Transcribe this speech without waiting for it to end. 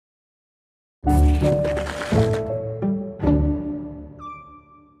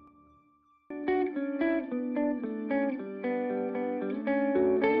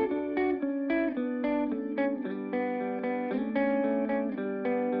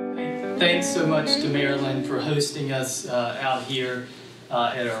thanks so much to Marilyn for hosting us out here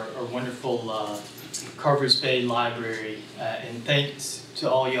at our wonderful Carver's Bay Library. And thanks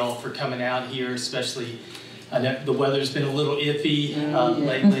to all y'all for coming out here, especially I know the weather's been a little iffy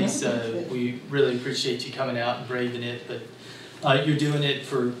lately, so we really appreciate you coming out and braving it. But you're doing it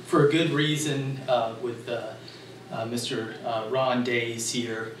for a good reason with Mr. Ron Daise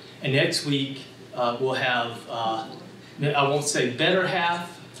here. And next week we'll have, I won't say better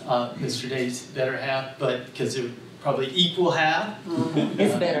half, Mr. Daise better half, but because they're probably equal half.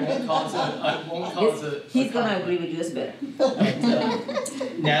 It's better. I won't cause a he's going to agree with you, it's better.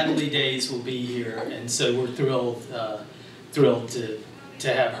 And, Natalie Daise will be here, and so we're thrilled to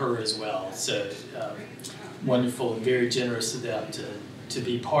have her as well. So wonderful and very generous of them to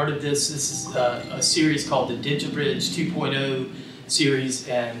be part of this. This is a series called the Digibridge 2.0 series,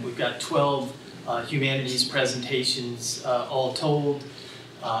 and we've got 12 humanities presentations all told.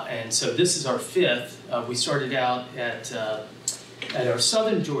 And so this is our fifth. We started out at our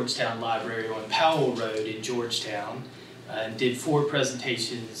Southern Georgetown Library on Powell Road in Georgetown and did 4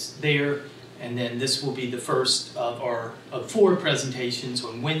 presentations there. And then this will be the first of 4 presentations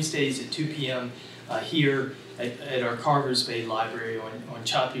on Wednesdays at 2 p.m. Here at our Carver's Bay Library on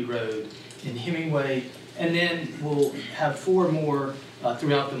Choppy Road in Hemingway. And then we'll have 4 more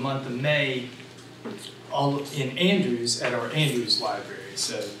throughout the month of May all in Andrews at our Andrews Library.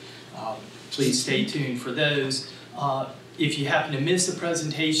 So please stay tuned for those. If you happen to miss a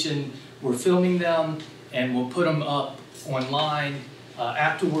presentation, we're filming them and we'll put them up online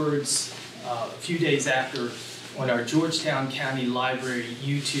afterwards, a few days after, on our Georgetown County Library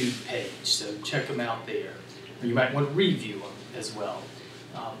YouTube page. So check them out there. Or you might want to review them as well.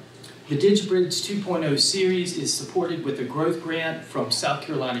 The Digibridge 2.0 series is supported with a growth grant from South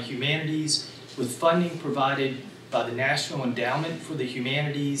Carolina Humanities with funding provided by the National Endowment for the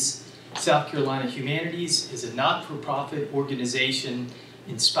Humanities. South Carolina Humanities is a not-for-profit organization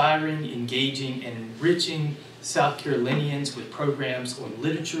inspiring, engaging, and enriching South Carolinians with programs on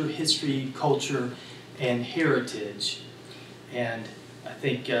literature, history, culture, and heritage. And I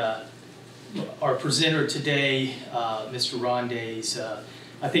think our presenter today, Mr. Ron Daise,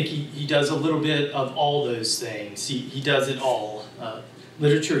 I think he does a little bit of all those things. He does it all.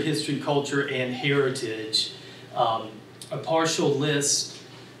 Literature, history, culture, and heritage. A partial list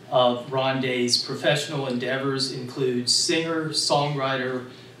of Ron Daise' professional endeavors includes singer, songwriter,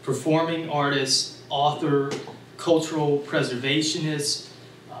 performing artist, author, cultural preservationist.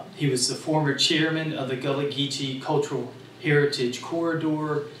 He was the former chairman of the Gullah Geechee Cultural Heritage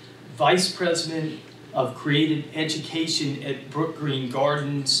Corridor, vice president of creative education at Brook Green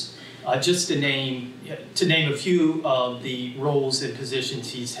Gardens, just to name a few of the roles and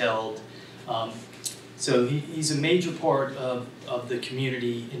positions he's held. So he's a major part of the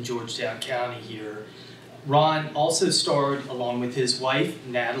community in Georgetown County here. Ron also starred, along with his wife,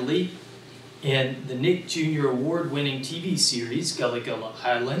 Natalie, in the Nick Jr. Award-winning TV series, Gullah Gullah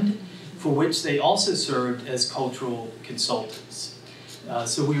Island, for which they also served as cultural consultants.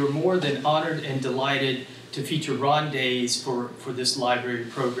 So we were more than honored and delighted to feature Ron Daise for this library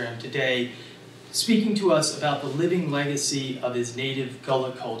program today, speaking to us about the living legacy of his native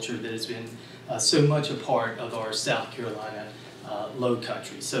Gullah culture that has been so much a part of our South Carolina Low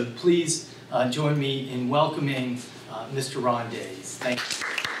Country. So please join me in welcoming Mr. Ron Daise. Thank you.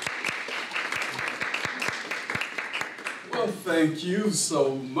 Well, thank you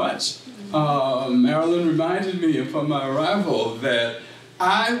so much. Marilyn reminded me upon my arrival that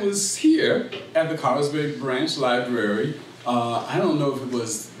I was here at the Carver's Bay Branch Library. I don't know if it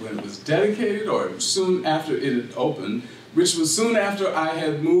was when it was dedicated or soon after it had opened, which was soon after I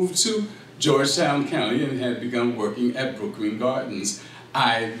had moved to Georgetown County and had begun working at Brook Green Gardens.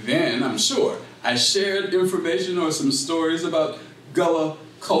 I'm sure, I shared information or some stories about Gullah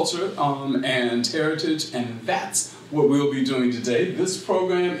culture and heritage, and that's what we'll be doing today. This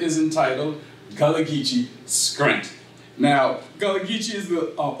program is entitled Gullah Geechee Skrent. Now, Gullah Geechee is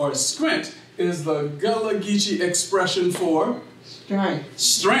or Skrent is the Gullah Geechee expression for Strength.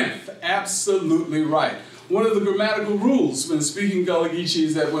 Strength, absolutely right. One of the grammatical rules when speaking Gullah Geechee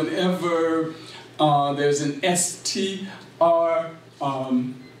is that whenever there's an STR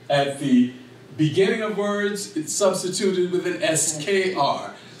at the beginning of words, it's substituted with an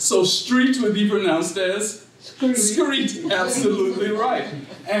SKR. So street would be pronounced as Skrent, absolutely right.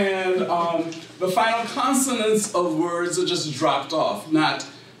 And the final consonants of words are just dropped off, not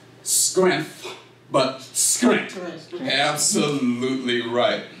Skrent, but Skrent. Absolutely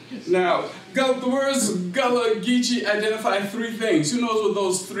right. Now, the words Gullah Geechee identify 3 things. Who knows what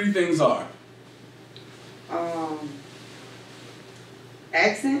those 3 things are?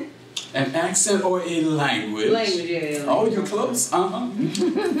 Accent? An accent or a language. Language, yeah. Oh, you're close.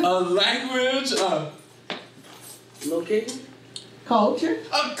 A language. Location? Culture?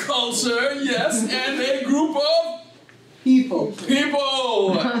 A culture, yes, and a group of People.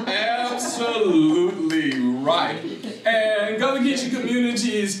 people. Absolutely right. And Gullah Geechee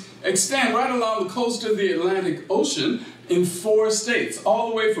communities extend right along the coast of the Atlantic Ocean in 4 states, all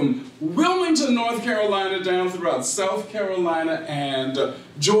the way from Wilmington, North Carolina, down throughout South Carolina and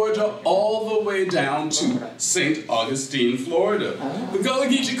Georgia, all the way down to St. Augustine, Florida. The Gullah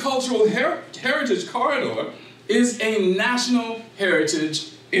Geechee Cultural Heritage Corridor is a national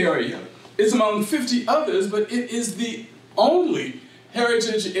heritage area. It's among 50 others, but it is the only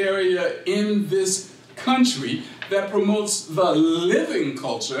heritage area in this country that promotes the living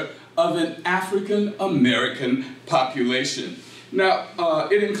culture of an African American population. Now,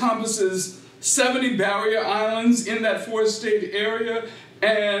 it encompasses 70 barrier islands in that 4-state area,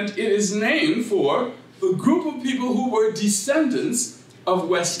 and it is named for the group of people who were descendants of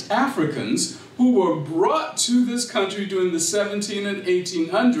West Africans who were brought to this country during the 1700s and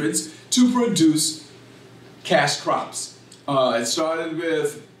 1800s to produce cash crops. It started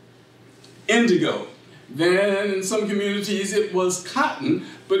with indigo. Then in some communities it was cotton,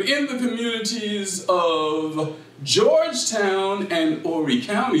 but in the communities of Georgetown and Horry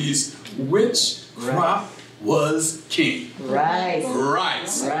counties, which crop was king? Rice.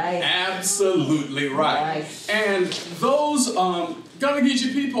 Rice. Rice. Absolutely right. Rice. And those Gullah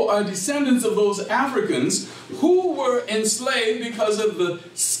Geechee people are descendants of those Africans who were enslaved because of the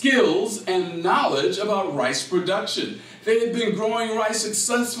skills and knowledge about rice production. They had been growing rice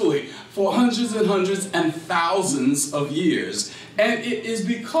successfully for hundreds and hundreds and thousands of years. And it is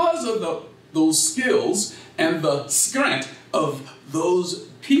because of those skills and the Skrent of those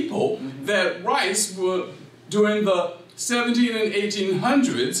people that rice were, during the 17 and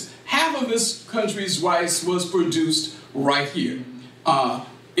 1800s, half of this country's rice was produced right here.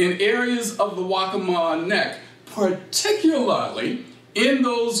 In areas of the Waccamaw Neck, particularly in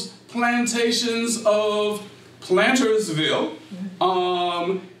those plantations of Plantersville,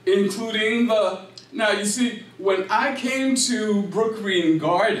 including now you see, when I came to Brook Green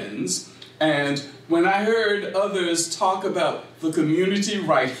Gardens, and when I heard others talk about the community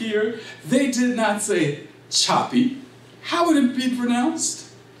right here, they did not say choppy. How would it be pronounced?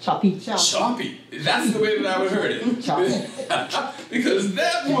 Choppy. Choppy. That's the way that I would heard it. Choppy. Because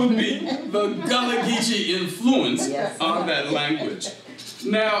that would be the Gullah Geechee influence on that language.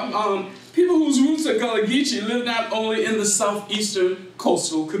 Now, people whose roots are Gullah Geechee live not only in the southeastern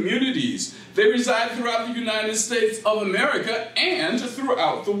coastal communities. They reside throughout the United States of America and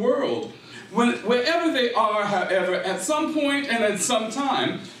throughout the world. Wherever they are, however, at some point and at some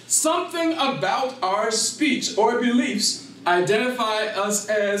time, something about our speech or beliefs identify us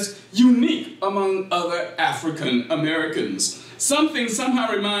as unique among other African Americans. Something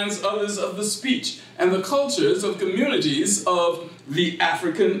somehow reminds others of the speech and the cultures of communities of the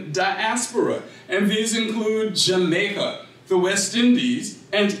African diaspora. And these include Jamaica, the West Indies,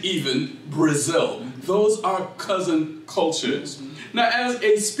 and even Brazil. Those are cousin cultures. Now, as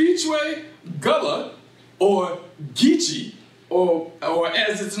a speechway, Gullah, or Geechee, or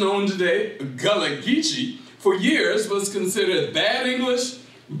as it's known today, Gullah Geechee, for years was considered bad English,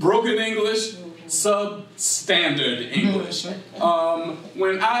 broken English, substandard English.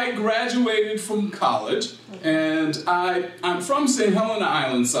 When I graduated from college, and I'm from St. Helena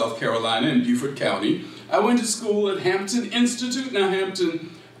Island, South Carolina, in Beaufort County, I went to school at Hampton Institute, now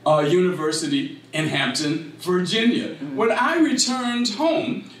Hampton University in Hampton, Virginia. When I returned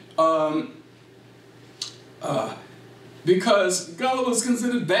home, because Gullah was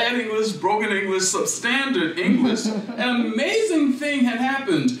considered bad English, broken English, substandard English, an amazing thing had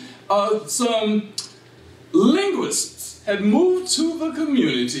happened. Some linguists had moved to the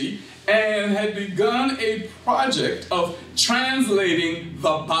community and had begun a project of translating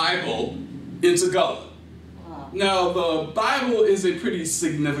the Bible into Gullah. Now, the Bible is a pretty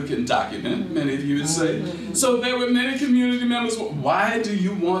significant document, many of you would say. So there were many community members, why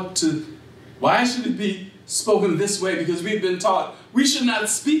should it be spoken this way? Because we've been taught we should not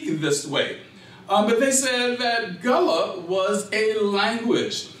speak this way. But they said that Gullah was a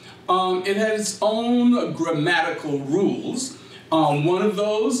language. It had its own grammatical rules. One of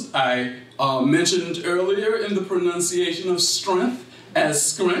those I mentioned earlier in the pronunciation of strength as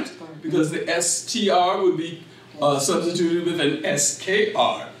Skrent, because the STR would be substituted with an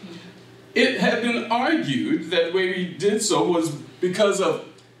SKR. It had been argued that the way we did so was because of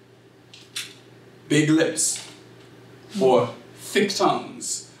big lips, or thick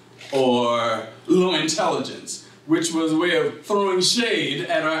tongues, or low intelligence. which was a way of throwing shade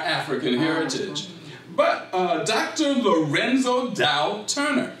at our African heritage. But Dr. Lorenzo Dow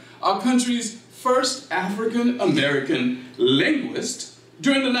Turner, our country's first African-American linguist,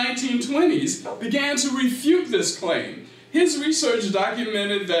 during the 1920s began to refute this claim. His research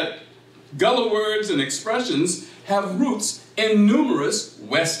documented that Gullah words and expressions have roots in numerous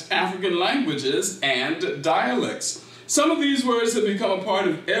West African languages and dialects. Some of these words have become a part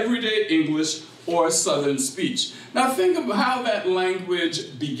of everyday English or Southern speech. Now think of how that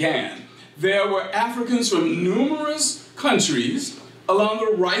language began. There were Africans from numerous countries along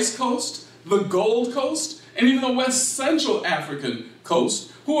the Rice Coast, the Gold Coast, and even the West Central African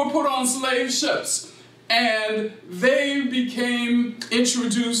coast who were put on slave ships. And they became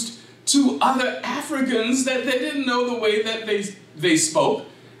introduced to other Africans that they didn't know the way that they spoke.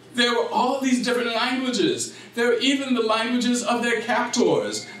 There were all these different languages. There were even the languages of their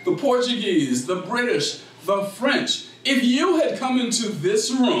captors, the Portuguese, the British, the French. If you had come into this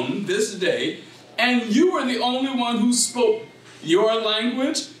room this day and you were the only one who spoke your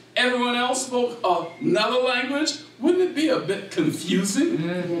language, everyone else spoke another language, wouldn't it be a bit confusing?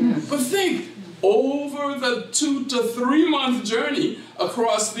 But think, over the 2 to 3 month journey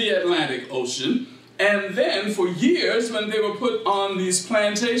across the Atlantic Ocean, and then for years when they were put on these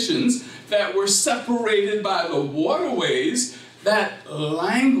plantations that were separated by the waterways, that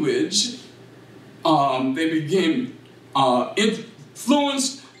language, they became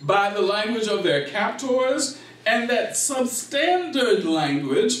influenced by the language of their captors, and that substandard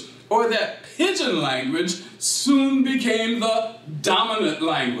language, or that pidgin language, soon became the dominant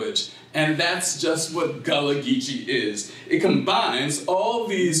language. And that's just what Gullah Geechee is. It combines all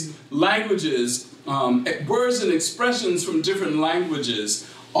these languages, words and expressions from different languages,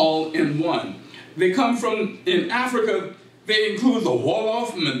 all in one. They come from, in Africa, they include the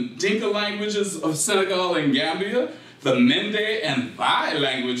Wolof and Dinka languages of Senegal and Gambia, the Mende and Vai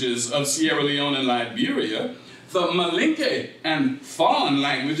languages of Sierra Leone and Liberia, the Malinke and Fawn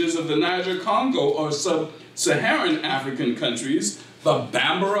languages of the Niger-Congo or sub-Saharan African countries, the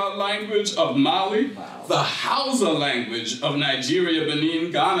Bambara language of Mali, the Hausa language of Nigeria,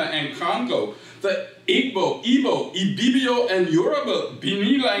 Benin, Ghana, and Congo, the Igbo, Ibibio, and Yoruba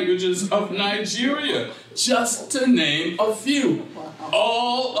Bini languages of Nigeria, just to name a few.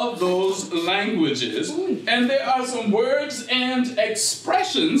 All of those languages, and there are some words and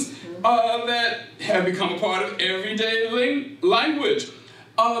expressions that have become a part of everyday language.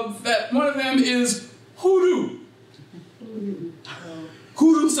 That one of them is hoodoo.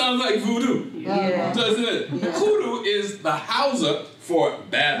 Hoodoo sounds like voodoo, doesn't it? Hoodoo is the Hausa for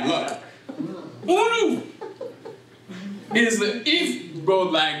bad luck. Unu is the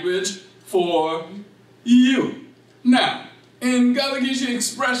Igbo language for you. Now, in Gullah Geechee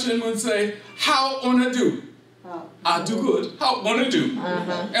expression would say, how ona do? I do good. How ona do?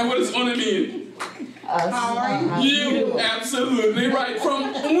 And what does ona mean? How are You absolutely right.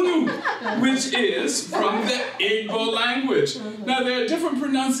 From Unu, which is from the Igbo language. Now there are different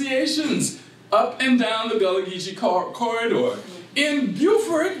pronunciations up and down the Gullah Geechee corridor. In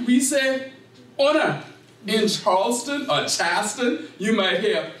Beaufort, we say ona. In Charleston or Chaston, you might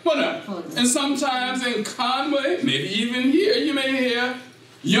hear ona. And sometimes in Conway, maybe even here, you may hear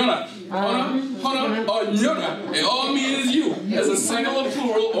yona. Ona, hona, or yona. It all means you, as a singular,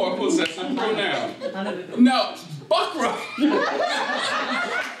 plural, or possessive pronoun. Now, Bakra.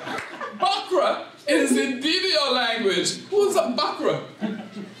 Bakra is the Bibio language. Who's a Bakra?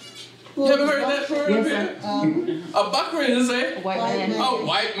 You ever heard that word? Yes, A Bakra is a white man. A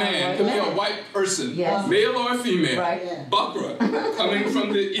white man. Could be a white person, Yes. male or female. Right. Bakra, coming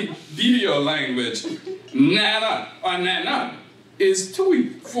from the Ibibio language. Nana or Nana is Tui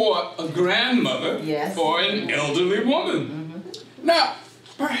for a grandmother Yes. or an elderly woman. Now,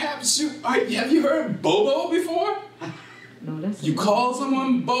 perhaps have you heard Bobo before? No, that's You call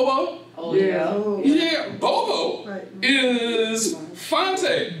someone Bobo? Oh, yeah. Yeah, Bobo is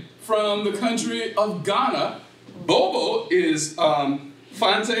Fante from the country of Ghana. Bobo is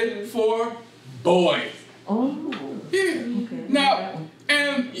Fante for boy. Oh. Yeah. Okay. Now,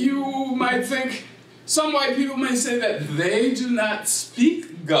 and you might think, some white people may say that they do not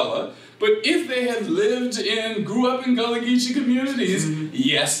speak Gullah, but if they have grew up in Gullah Geechee communities,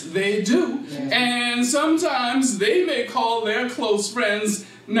 yes, they do. And sometimes they may call their close friends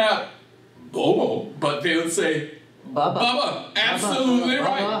not Bobo, but they'll say Baba. Baba. Absolutely Baba.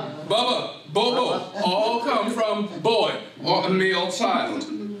 right. Baba, Bobo, all come from boy or a male child.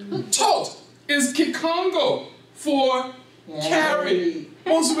 Tot is Kikongo for Carry.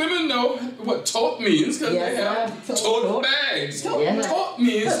 Most women know what tote means because they have tote bags. Tote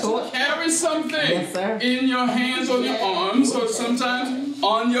means to carry something in your hands, on your arms, or sometimes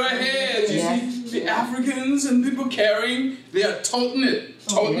on your head. You see the Africans and people carrying, they are toting it,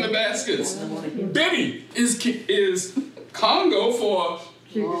 toting the baskets. Baby is Congo for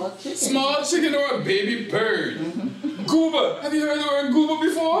small chicken or a baby bird. Gooba. Have you heard the word gooba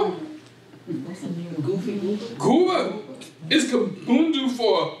before? Gooba is Kabundu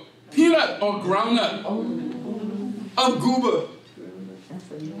for peanut or groundnut. A gooba.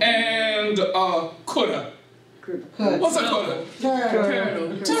 And kuda. What's a kuda?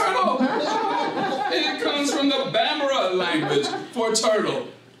 Turtle. It comes from the Bambara language for turtle.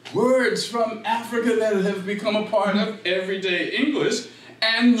 Words from Africa that have become a part of everyday English.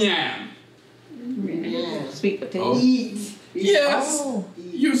 And yam. Sweet potato. Eat. Yes.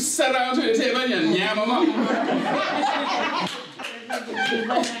 You sit down to the table and you yam them up.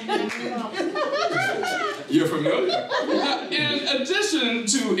 You're familiar? In addition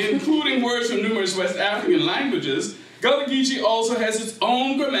to including words from numerous West African languages, Gullah Geechee also has its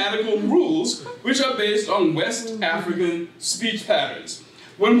own grammatical rules, which are based on West African speech patterns.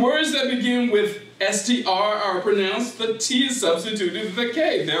 When words that begin with STR are pronounced, the T is substituted with the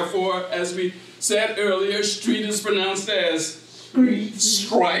K. Therefore, as we said earlier, street is pronounced as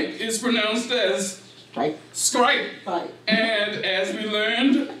stripe is pronounced as scripe. And as we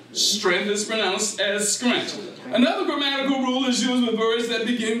learned, strength is pronounced as skrent. Another grammatical rule is used with words that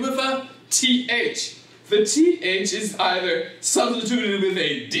begin with a TH. The TH is either substituted with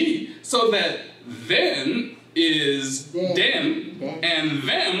a D, so that then is den, and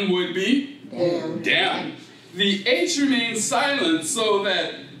them would be dem. The H remains silent, so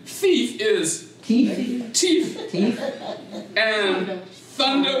that thief is teeth. And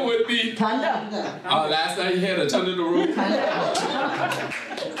thunder would be thunder. Last night you had a thunder the room.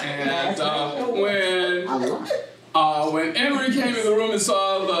 And when Emery came in the room and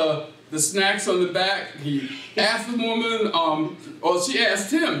saw the snacks on the back, he asked the woman, or she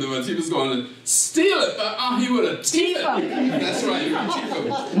asked him that he was going to steal it, but he would have teeth it. That's right, he would teeth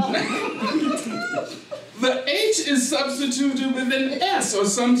it. The H is substituted with an S, or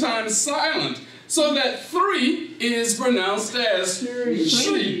sometimes silent, so that 3 is pronounced as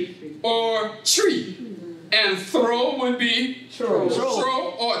tree or tree. And throw would be tro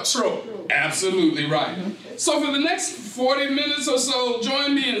or tro. Absolutely right. So for the next 40 minutes or so,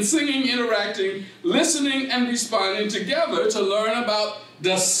 join me in singing, interacting, listening, and responding together to learn about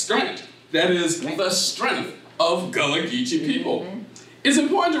the Skrent, that is, the strength of Gullah Geechee people. It's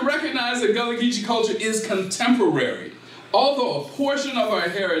important to recognize that Gullah Geechee culture is contemporary. Although a portion of our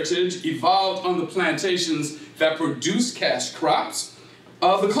heritage evolved on the plantations that produced cash crops,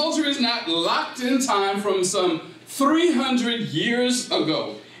 the culture is not locked in time from some 300 years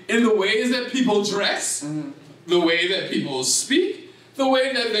ago in the ways that people dress, the way that people speak, the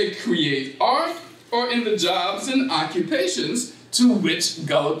way that they create art, or in the jobs and occupations to which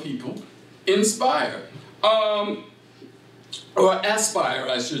Gullah people inspire. Or aspire,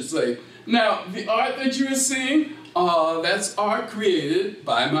 I should say. Now, the art that you are seeing, that's art created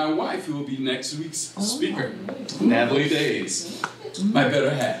by my wife, who will be next week's speaker, Natalie Daise, my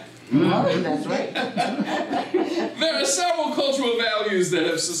better half. That's right. There are several cultural values that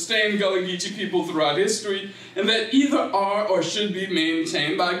have sustained Gullah Geechee people throughout history, and that either are or should be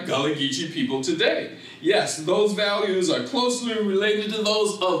maintained by Gullah Geechee people today. Yes, those values are closely related to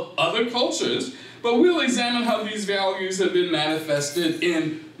those of other cultures, but we'll examine how these values have been manifested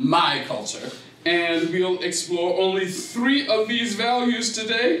in my culture. And we'll explore only 3 of these values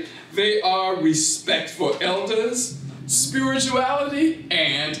today. They are respect for elders, spirituality,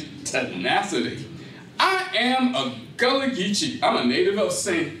 and tenacity. I am a Gullah Geechee. I'm a native of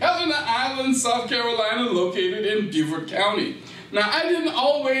St. Helena Island, South Carolina, located in Beaufort County. Now, I didn't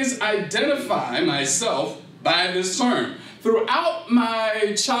always identify myself by this term. Throughout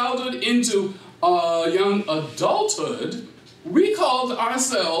my childhood into young adulthood, we called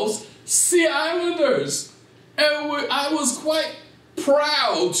ourselves Sea Islanders. And I was quite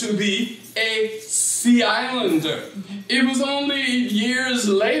proud to be a Sea Islander. It was only years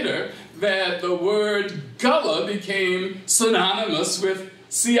later that the word Gullah became synonymous with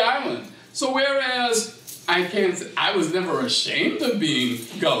Sea Island. So whereas I was never ashamed of being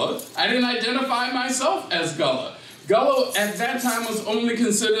Gullah, I didn't identify myself as Gullah. Gullah at that time was only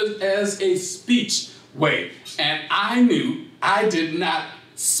considered as a speech way, and I knew I did not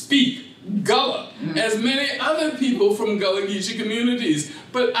speak Gullah, as many other people from Gullah Geechee communities.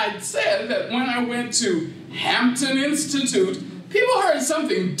 But I said that when I went to Hampton Institute people heard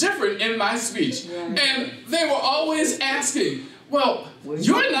something different in my speech. And they were always asking, well,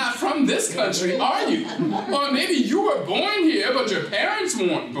 you're not from this country, are you? Or maybe you were born here, but your parents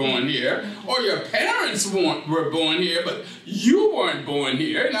weren't born here. Or your parents were born here, but you weren't born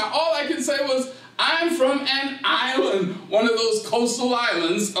here. Now, all I could say was, I'm from an island, one of those coastal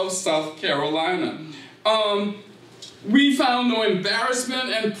islands of South Carolina. We found no embarrassment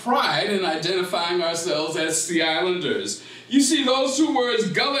and pride in identifying ourselves as Sea Islanders. You see, those two words,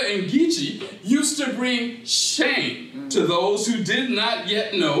 Gullah and Geechee, used to bring shame to those who did not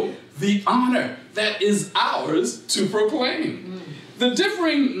yet know the honor that is ours to proclaim. The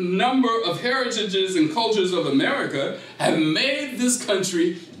differing number of heritages and cultures of America have made this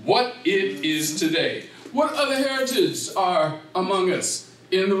country what it is today. What other heritages are among us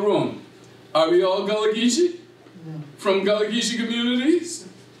in the room? Are we all Gullah Geechee? From Gullah Geechee communities?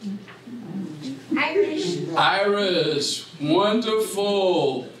 Irish. Irish.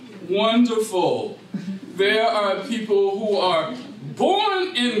 Wonderful. Wonderful. There are people who are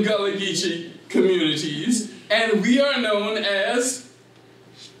born in Gullah Geechee communities, and we are known as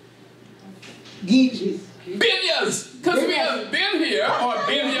Geechee. Binyas, because we have been here, or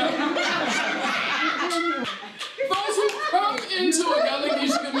Binya. Those who come into a Gullah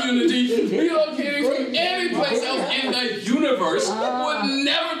Geechee community, relocating from any place else in the universe, would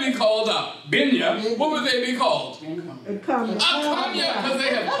never be called a Binya. What would they be called? A Kamya, because they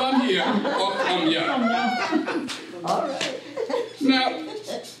have come here, or Kamya. All right. Now,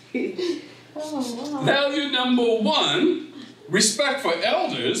 value number 1, respect for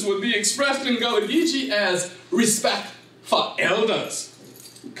elders, would be expressed in Gullah Geechee as respect for elders.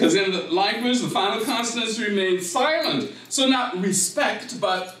 Because in the language, the final consonants remain silent. So not respect,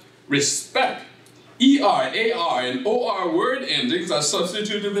 but respect. ER, AR, and OR word endings are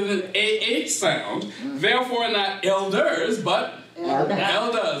substituted with an AH sound. Therefore, not elders, but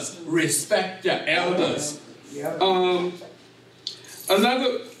elders. Respect your elders.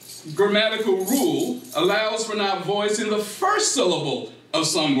 Another grammatical rule allows for not voicing the first syllable of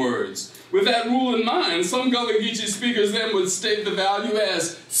some words. With that rule in mind, some Gullah Geechee speakers then would state the value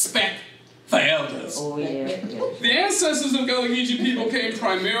as spec for elders. Oh, yeah. The ancestors of Gullah Geechee people came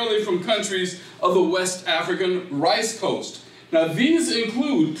primarily from countries of the West African rice coast. Now these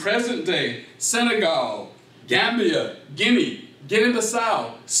include present-day Senegal, Gambia, Guinea,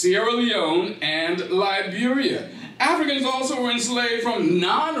 Guinea-Bissau, Sierra Leone, and Liberia. Africans also were enslaved from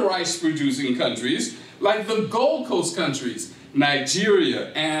non-rice producing countries like the Gold Coast countries,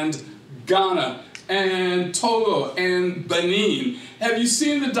 Nigeria, and Ghana, and Togo, and Benin. Have you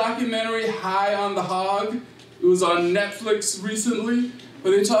seen the documentary High on the Hog? It was on Netflix recently,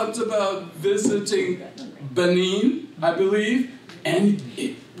 where they talked about visiting Benin, I believe, and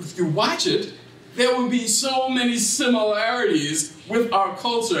if you watch it, there will be so many similarities with our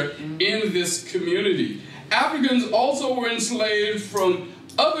culture in this community. Africans also were enslaved from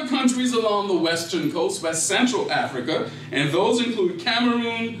other countries along the western coast, West Central Africa, and those include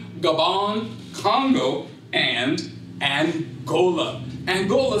Cameroon, Gabon, Congo, and Angola.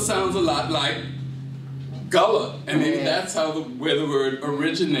 Angola sounds a lot like Gullah, and maybe that's where the word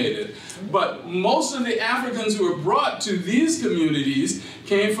originated. But most of the Africans who were brought to these communities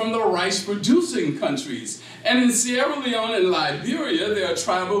came from the rice-producing countries. And in Sierra Leone and Liberia, there are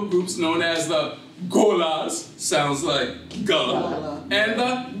tribal groups known as the Golas, sounds like Gullah, and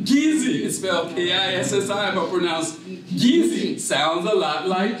the Geechee, it's spelled K-I-S-S-I, but pronounced Geechee, sounds a lot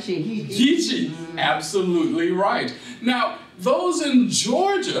like Geechee. Absolutely right. Now, those in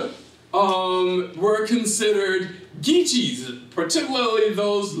Georgia were considered Geechees, particularly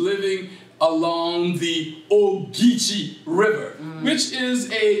those living along the Geechee River, which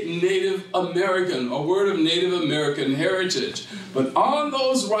is a Native American, a word of Native American heritage. But on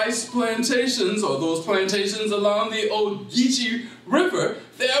those rice plantations, or those plantations along the Geechee River,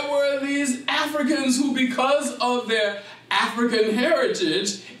 there were these Africans who, because of their African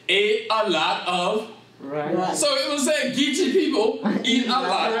heritage, ate a lot of rice. So it was that Geechee people eat a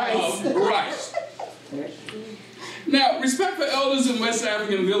lot of rice. Now, respect for elders in West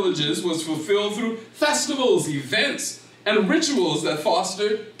African villages was fulfilled through festivals, events, and rituals that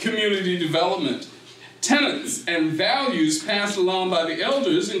fostered community development. Tenets and values passed along by the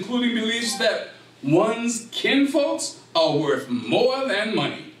elders, including beliefs that one's kinfolks are worth more than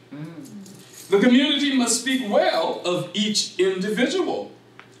money. The community must speak well of each individual.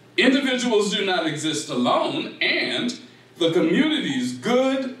 Individuals do not exist alone, and the community's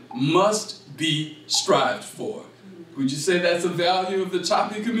good must be strived for. Would you say that's a value of the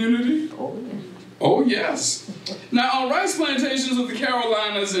Choppy community? Oh, yeah. Oh, yes. Now, on rice plantations of the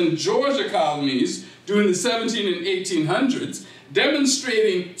Carolinas and Georgia colonies during the 1700s and 1800s,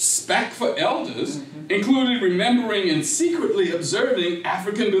 demonstrating respect for elders included remembering and secretly observing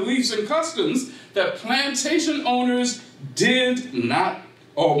African beliefs and customs that plantation owners did not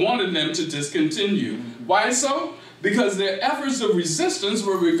or wanted them to discontinue. Why so? Because their efforts of resistance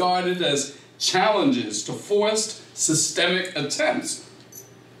were regarded as challenges to forced systemic attempts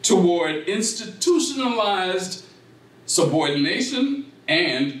toward institutionalized subordination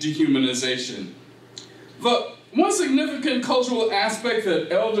and dehumanization. The one significant cultural aspect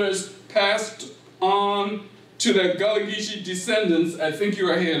that elders passed on to their Gullah Geechee descendants, I think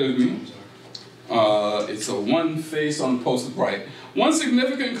you're ahead of me. It's a one face on the post right. One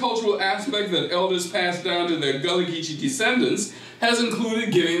significant cultural aspect that elders passed down to their Gullah Geechee descendants has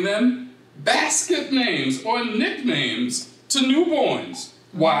included giving them basket names or nicknames to newborns.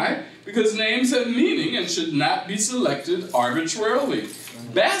 Why? Because names have meaning and should not be selected arbitrarily.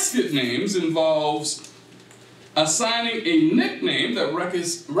 Basket names involves assigning a nickname that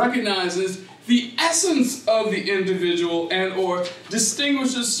recognizes the essence of the individual and or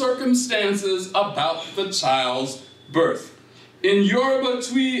distinguishes circumstances about the child's birth. In Yoruba,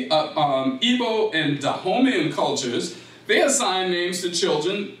 Twi, Igbo, and Dahomean cultures, they assign names to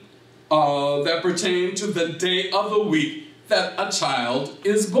children that pertain to the day of the week that a child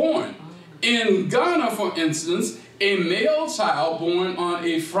is born. In Ghana, for instance, a male child born on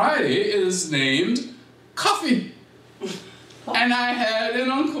a Friday is named Kofi. And I had an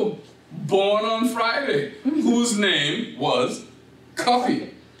uncle born on Friday whose name was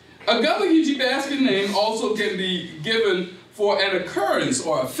Kofi. A Gullah Geechee basket name also can be given for an occurrence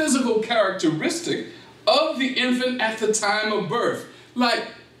or a physical characteristic of the infant at the time of birth. Like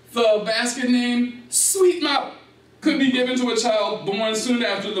the basket name Sweet Mouth could be given to a child born soon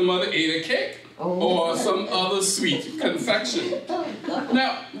after the mother ate a cake or some other sweet confection.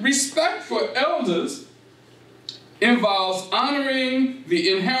 Now, respect for elders involves honoring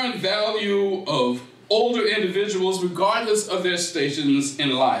the inherent value of older individuals regardless of their stations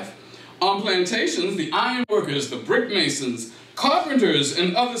in life. On plantations, the iron workers, the brick masons, carpenters,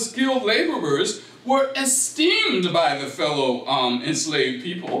 and other skilled laborers were esteemed by the fellow enslaved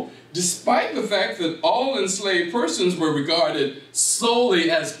people, despite the fact that all enslaved persons were regarded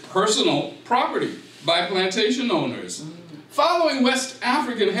solely as personal property by plantation owners. Following West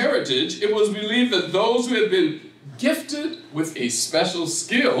African heritage, it was believed that those who had been gifted with a special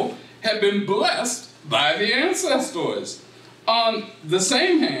skill had been blessed by the ancestors. On the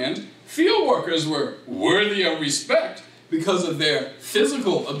same hand, field workers were worthy of respect because of their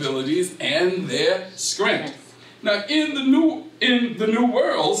physical abilities and their Skrent. Now, in the New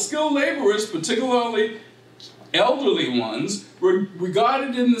World, skilled laborers, particularly elderly ones, were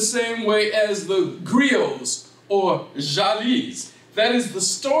regarded in the same way as the griots or jalis, that is, the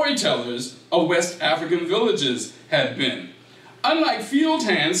storytellers of West African villages had been. Unlike field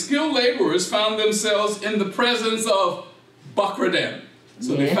hands, skilled laborers found themselves in the presence of Bakradem.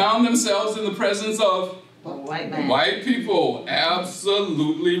 So they found themselves in the presence of white people.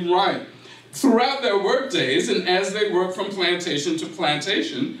 Absolutely right. Throughout their work days and as they worked from plantation to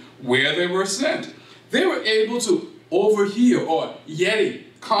plantation where they were sent, they were able to overhear or yeti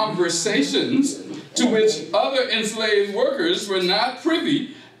conversations to which other enslaved workers were not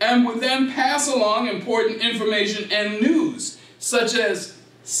privy and would then pass along important information and news, such as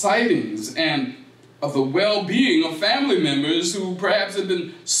sightings and of the well-being of family members who perhaps had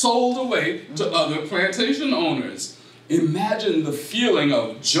been sold away to other plantation owners. Imagine the feeling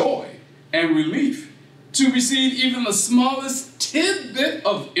of joy and relief to receive even the smallest tidbit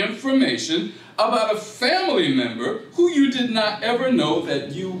of information about a family member who you did not ever know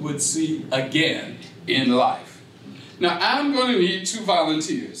that you would see again in life. Now, I'm going to need 2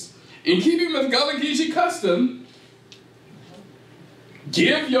 volunteers. In keeping with Gullah Geechee custom,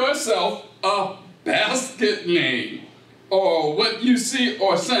 give yourself a basket name, or what you see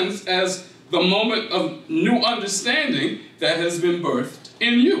or sense as the moment of new understanding that has been birthed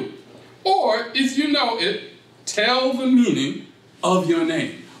in you. Or, if you know it, tell the meaning of your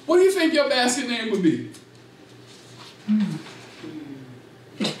name. What do you think your basket name would be?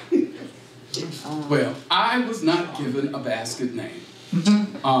 Well, I was not given a basket name.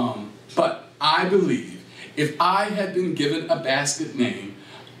 But I believe if I had been given a basket name,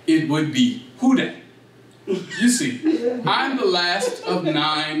 it would be Huda. You see, I'm the last of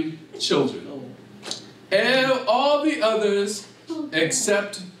 9 children. All the others,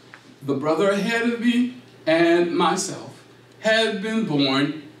 except the brother ahead of me and myself, had been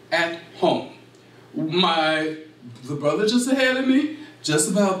born at home. The brother just ahead of me, just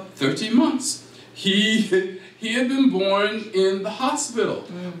about 13 months. He had been born in the hospital.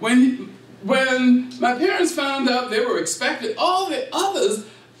 When when my parents found out they were expecting all the others,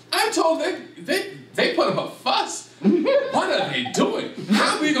 I'm told they put up a fuss. What are they doing?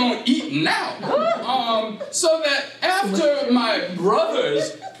 How are we gonna eat now? So that after my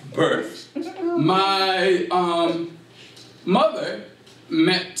brother's birth, my mother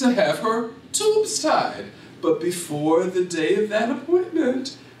meant to have her tubes tied. But before the day of that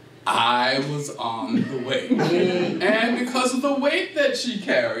appointment, I was on the way. And because of the weight that she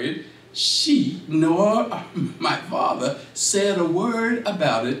carried, she nor my father said a word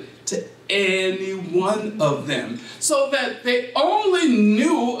about it to any one of them. So that they only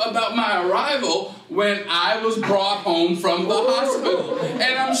knew about my arrival when I was brought home from the hospital.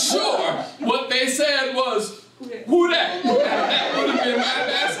 And I'm sure what they said was, "Who that?" That would have been my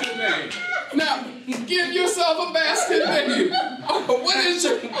basket name. Now, give yourself a basket name. What is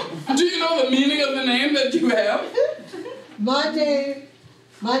your, do you know the meaning of the name that you have? My name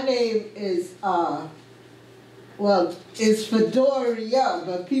is, it's Fedoria,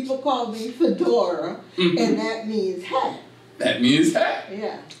 but people call me Fedora, and that means hat. That means hat.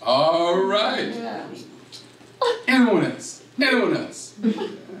 Yeah. All right. Yeah. Anyone else? Anyone else?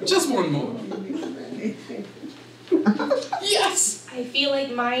 Just one more. Yes. I feel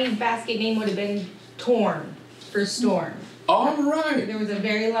like my basket name would have been Torn for storm. All right. There was a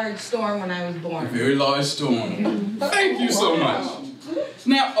very large storm when I was born. A very large storm. Thank you so much.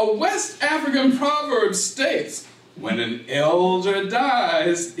 Now, a West African proverb states, when an elder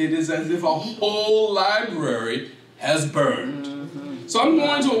dies, it is as if a whole library has burned. So I'm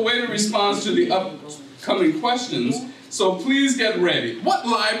going to await a response to the upcoming questions, so please get ready. What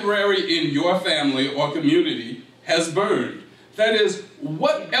library in your family or community has burned? That is,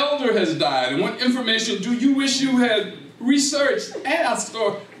 what elder has died, and what information do you wish you had researched, asked,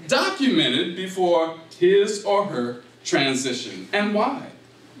 or documented before his or her transition, and why?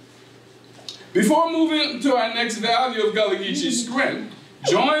 Before moving to our next value of Gullah Geechee Skrent,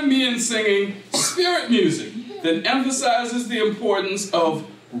 join me in singing spirit music that emphasizes the importance of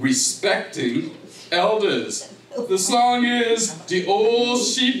respecting elders. The song is "The Old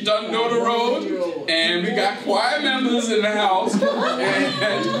Sheep Done Know the Road," and we got choir members in the house,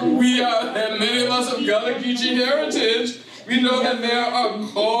 and many of us of Gullah Geechee heritage. We know that there are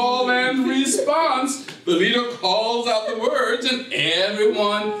call and response. The leader calls out the words, and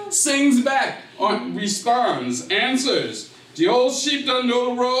everyone sings back, or responds, answers. The old sheep done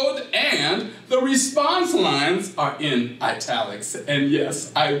know the road, and the response lines are in italics. And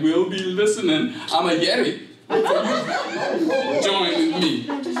yes, I will be listening. I'm a Yeti. Join me.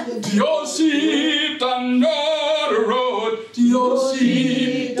 The old sheep done know the road. The old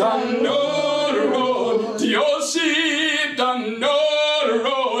sheep done know the road. The old sheep done know the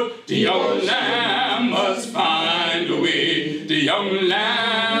road. The young lamb must find a way. The young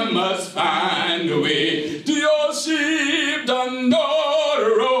lamb must find a way. The old sheep done know the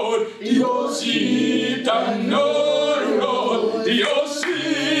road. The old sheep done know the road. The old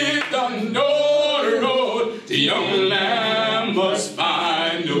sheep done know the road. The young lamb must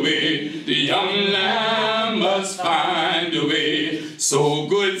find a way. The young lamb must find a way. So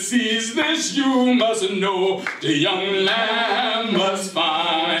good sees this, you must know. The young lamb must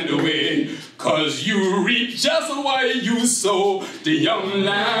find a way. 'Cause you reap just what you sow. The young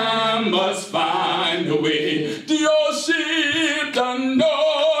lamb must find a way. The old sheep done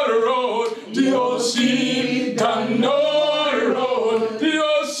know the road. The old sheep done know the road. The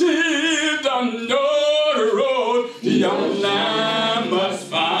old sheep done know the road. The young lamb must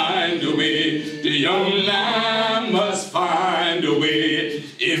find a way. The young lamb must find a way.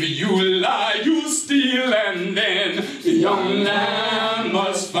 If you lie, you steal, and then the young lamb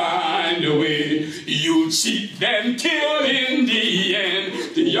must find a way. You cheat, then kill in the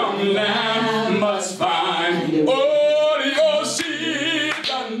end. The young lamb must find. Oh, the old sheep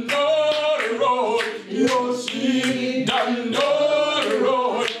done know the road. The old sheep done know the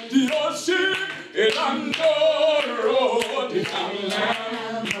road. The old sheep done know the road. The young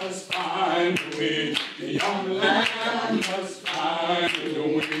lamb must find a way. The young lamb must find a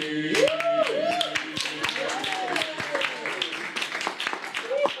way.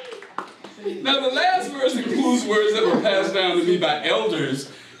 Now the last verse includes words that were passed down to me by elders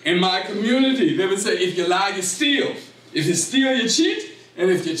in my community. They would say, if you lie, you steal. If you steal, you cheat. And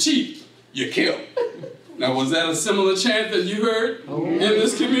if you cheat, you kill. Now was that a similar chant that you heard in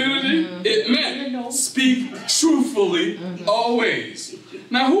this community? It meant speak truthfully always.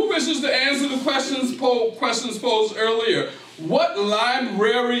 Now who wishes to answer the questions posed earlier? What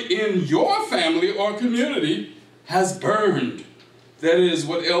library in your family or community has burned? That is,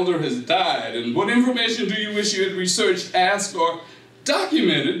 what elder has died, and what information do you wish you had researched, asked, or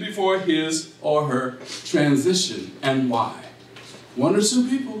documented before his or her transition, and why? One or two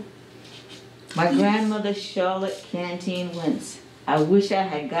people? My grandmother, Charlotte Canteen Wentz. I wish I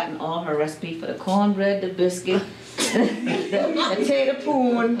had gotten all her recipe for the cornbread, the biscuit, the potato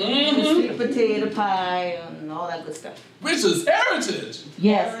poon, the sweet potato pie, and all that good stuff. Which is heritage.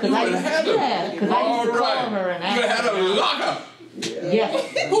 Yes, because I used to call her and You would have had a lockup.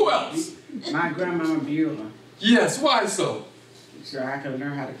 Yes. Who else? My grandmama Beulah, Yes, why so? so I could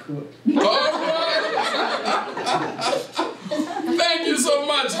learn how to cook. All right. Thank you so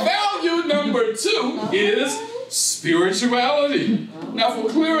much. Value number 2 is spirituality. Now, for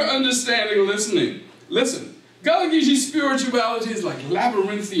clearer understanding, listen. Gullah Geechee spirituality is like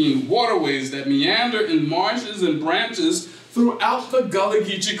labyrinthine waterways that meander in marshes and branches throughout the Gullah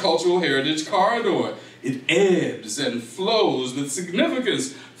Geechee Cultural Heritage Corridor. It ebbs and flows with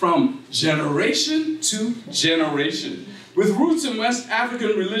significance from generation to generation. With roots in West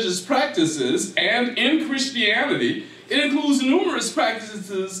African religious practices and in Christianity, it includes numerous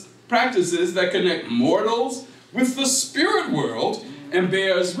practices that connect mortals with the spirit world and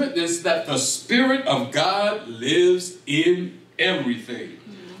bears witness that the Spirit of God lives in everything.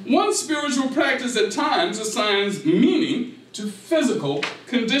 One spiritual practice at times assigns meaning to physical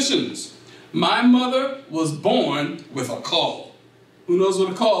conditions. My mother was born with a caul. Who knows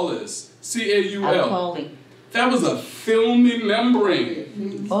what a caul is? C-A-U-L. Calling. That was a filmy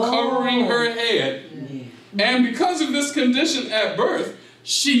membrane covering her head. And because of this condition at birth,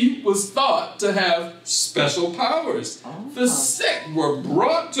 she was thought to have special powers. The sick were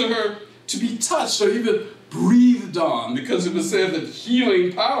brought to her to be touched or even breathed on because it was said that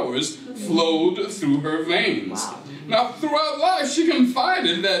healing powers flowed through her veins. Now, throughout life, she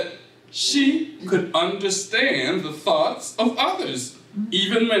confided that she could understand the thoughts of others,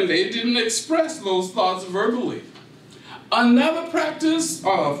 even when they didn't express those thoughts verbally. Another practice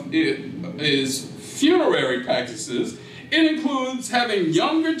is funerary practices. It includes having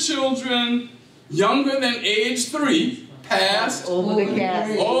younger children, younger than age 3, pass Over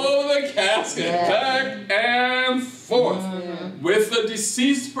the casket. back and forth with the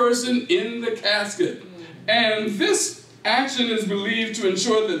deceased person in the casket. And this action is believed to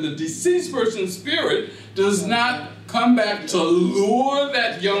ensure that the deceased person's spirit does not come back to lure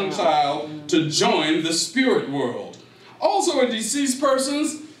that young child to join the spirit world. Also, a deceased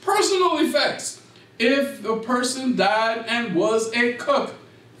person's personal effects. If the person died and was a cook,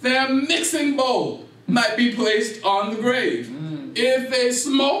 their mixing bowl might be placed on the grave. If they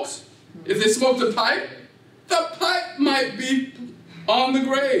smoked a pipe, the pipe might be on the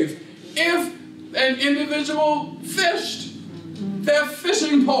grave. If an individual fished, their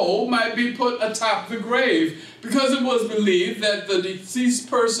fishing pole might be put atop the grave because it was believed that the deceased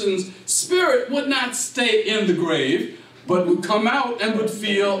person's spirit would not stay in the grave, but would come out and would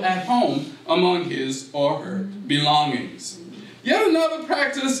feel at home among his or her belongings. Yet another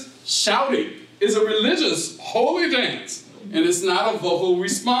practice, shouting, is a religious holy dance, and it's not a vocal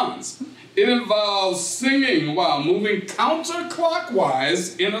response. It involves singing while moving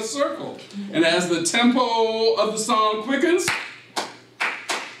counterclockwise in a circle. And as the tempo of the song quickens,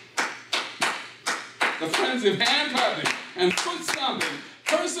 the frenzy of hand clapping and foot stomping,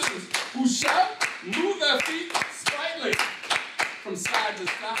 persons who shout move their feet slightly from side to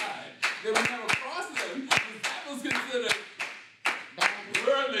side. They would never cross them because that was considered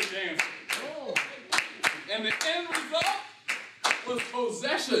worldly dancing. And the end result was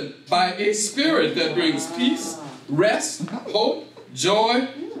possession by a spirit that brings peace, rest, hope, joy,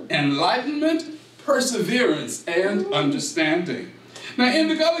 enlightenment, perseverance, and understanding. Now, in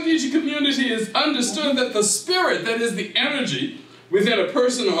the Gullah Geechee community, it is understood that the spirit, that is the energy within a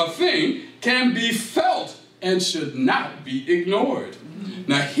person or a thing, can be felt and should not be ignored.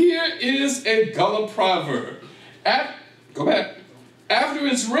 Now, here is a Gullah proverb. Go back. After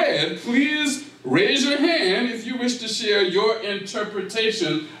it's read, please raise your hand if you wish to share your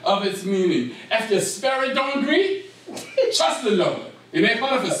interpretation of its meaning. If your spirit don't agree, trust the Lord. It ain't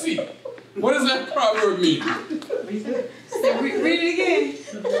hard to see. What does that proverb mean? Read it again.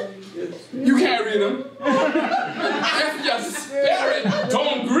 You can't read them. If your spirit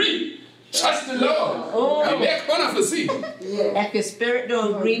don't agree, trust the Lord. It ain't hard to see. If your spirit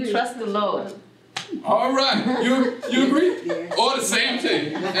don't agree, trust the Lord. All right. You agree? Or the same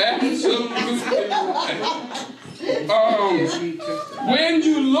thing. Absolutely right. When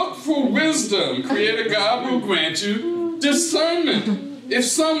you look for wisdom, Creator God will grant you discernment. If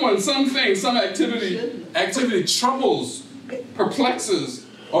someone, something, some activity troubles, perplexes,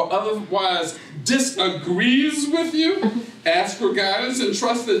 or otherwise disagrees with you, ask for guidance and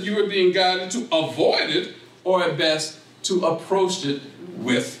trust that you are being guided to avoid it, or at best, to approach it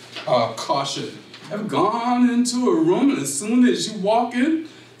with caution. Have gone into a room, and as soon as you walk in,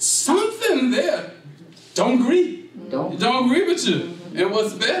 something there don't agree. Don't agree with you. And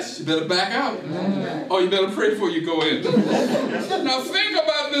what's best? You better back out. Or you better pray before you go in. Now think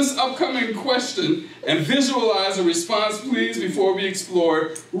about this upcoming question and visualize a response, please, before we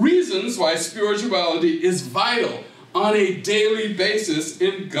explore reasons why spirituality is vital on a daily basis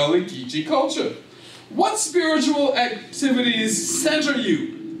in Gullah Geechee culture. What spiritual activities center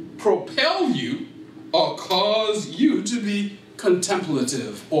you, propel you, or cause you to be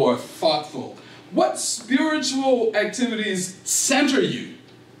contemplative or thoughtful? What spiritual activities center you,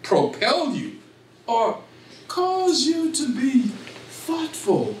 propel you, or cause you to be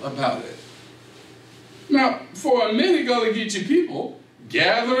thoughtful about it? Now, for many Gullah Geechee people,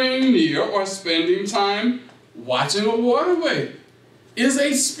 gathering near or spending time watching a waterway is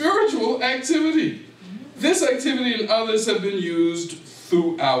a spiritual activity. This activity and others have been used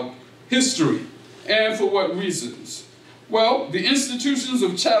throughout history. And for what reasons? Well, the institutions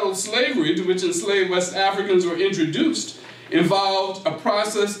of chattel slavery to which enslaved West Africans were introduced involved a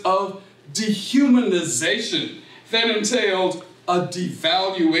process of dehumanization that entailed a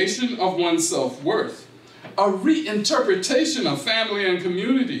devaluation of one's self-worth, a reinterpretation of family and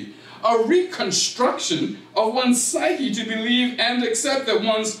community, a reconstruction of one's psyche to believe and accept that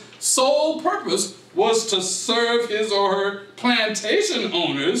one's sole purpose was to serve his or her plantation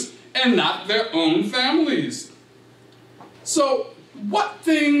owners and not their own families. So, what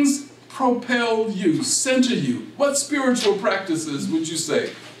things propel you, center you? What spiritual practices would you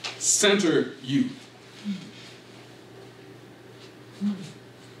say center you?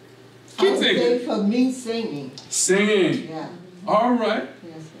 Keep thinking. For me, singing. Singing. Yeah. All right.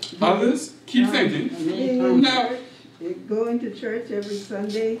 Yes. Others? Keep thinking. Now, Going to church every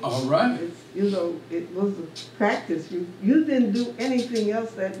Sunday. All right. It was a practice. You didn't do anything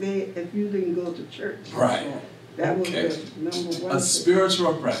else that day if you didn't go to church. Right. That was Okay. the number one. A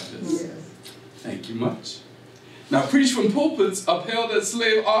spiritual practice. Yes. Thank you much. Now, preach from pulpits upheld at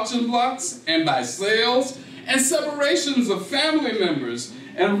slave auction blocks and by sales and separations of family members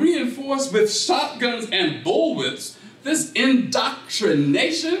and reinforced with shotguns and bullwhips, this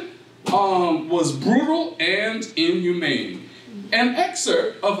indoctrination was brutal and inhumane. An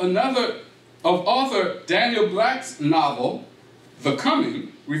excerpt of author Daniel Black's novel, The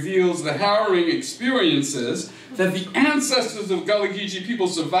Coming, reveals the harrowing experiences that the ancestors of Gullah Geechee people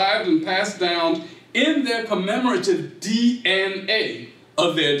survived and passed down in their commemorative DNA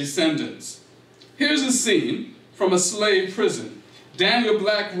of their descendants. Here's a scene from a slave prison. Daniel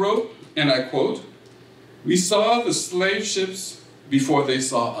Black wrote, and I quote, "We saw the slave ships before they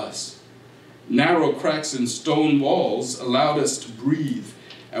saw us. Narrow cracks in stone walls allowed us to breathe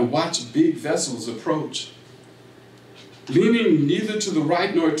and watch big vessels approach. Leaning neither to the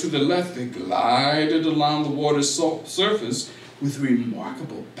right nor to the left, they glided along the water's surface with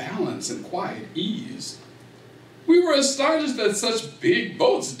remarkable balance and quiet ease. We were astonished that such big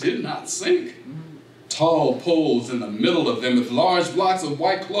boats did not sink. Tall poles in the middle of them with large blocks of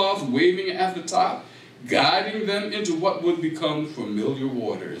white cloth waving at the top, guiding them into what would become familiar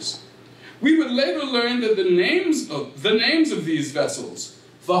waters. We would later learn that the names of these vessels,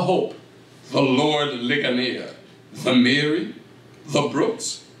 the Hope, the Lord Ligonier, the Mary, the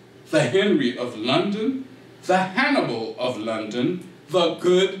Brooks, the Henry of London, the Hannibal of London, the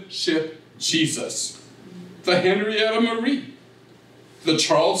good ship Jesus, the Henrietta Marie, the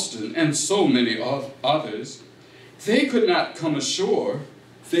Charleston, and so many others. They could not come ashore.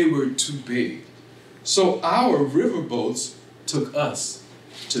 They were too big. So our riverboats took us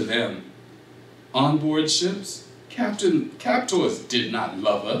to them. On board ships, captors did not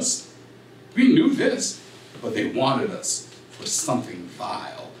love us. We knew this, but they wanted us for something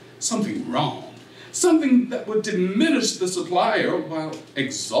vile, something wrong, something that would diminish the supplier while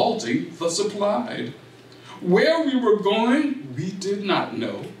exalting the supplied. Where we were going, we did not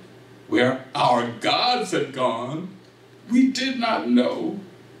know. Where our gods had gone, we did not know.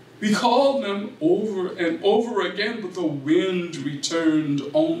 We called them over and over again, but the wind returned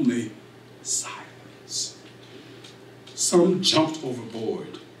only silence. Some jumped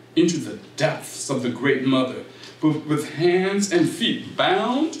overboard into the depths of the Great Mother, but with hands and feet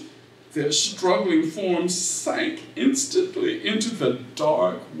bound, their struggling forms sank instantly into the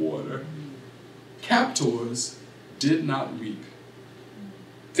dark water. Captors did not weep.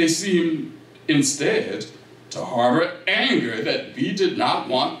 They seemed instead to harbor anger that we did not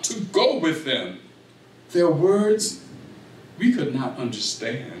want to go with them. Their words we could not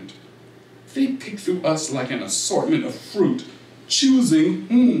understand. They picked through us like an assortment of fruit, choosing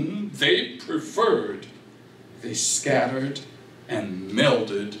whom they preferred. they scattered and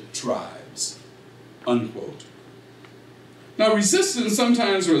melded tribes, unquote. Now, resistance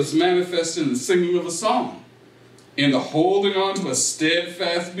sometimes was manifested in the singing of a song, in the holding on to a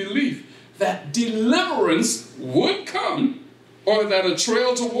steadfast belief that deliverance would come, or that a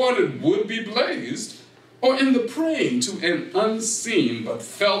trail toward it would be blazed, or in the praying to an unseen but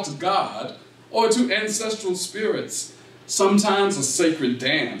felt God, or to ancestral spirits, sometimes a sacred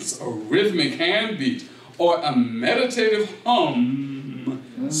dance, a rhythmic handbeat, or a meditative hum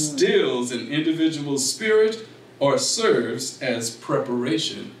stills an individual's spirit or serves as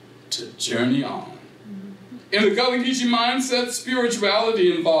preparation to journey on. In the Gullah Geechee mindset,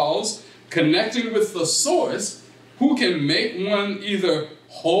 spirituality involves connecting with the source who can make one either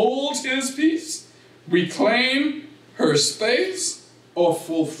hold his peace, reclaim her space, or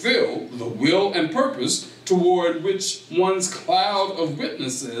fulfill the will and purpose toward which one's cloud of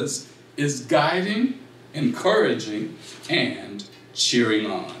witnesses is guiding, encouraging, and cheering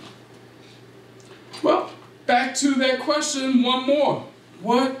on. Well, back to that question one more.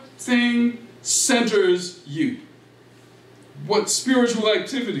 What thing centers you? What spiritual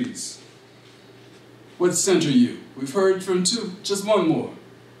activities? What center you? We've heard from two. Just one more.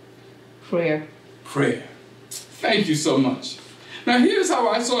 Prayer. Prayer. Thank you so much. Now here's how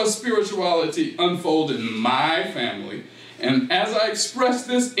I saw spirituality unfold in my family. And as I express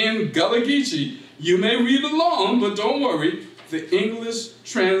this in Gullah Geechee, you may read along, but don't worry, the English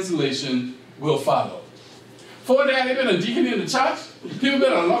translation will follow. For daddy been a deacon in the church, people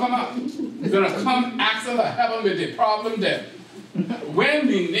better lock him up. Gonna come ask him to help him with the problem there. When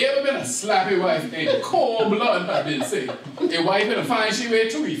we never been a slappy wife and cold blood, I've been saying. A wife been a fine she way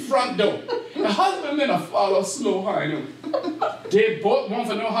to the front door. The husband been a follow slow high note. They both want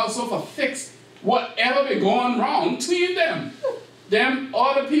to know how so for fix whatever been going wrong between them. Them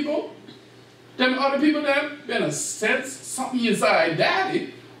other people been a sense something inside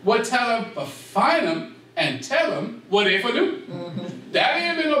daddy would tell them to find them and tell them what they for do. Daddy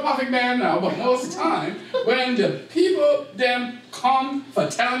ain't been no perfect man now, but most of the time, when the people them come for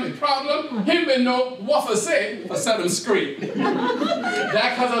telling me problem, him been know what for say for set them straight.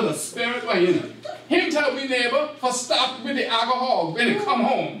 That cause of the spirit way in him. Him tell me neighbor for stop with the alcohol when he come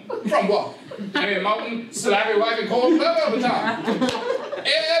home from work. I mean mountain, slappy wife and cold blood all the time.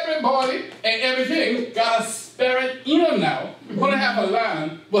 Everybody and everything got a spirit in them now. Gonna have a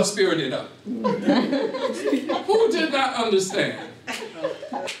line what spirit it up. Who did not understand?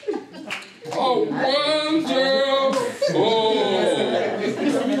 Oh, wonderful.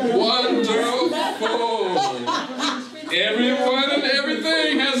 Everyone and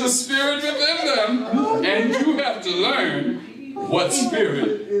everything has a spirit within them, and you have to learn what spirit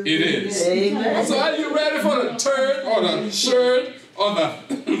it is. Amen. So are you ready for the turd or the shirt or the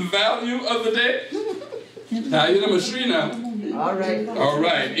value of the day? Now you're number 3 now. All right. All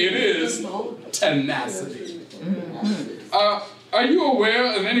right. It is tenacity. Are you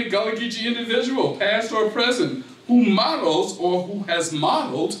aware of any Gullah Geechee individual, past or present, who models or who has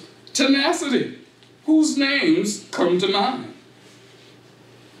modeled tenacity? Whose names come to mind?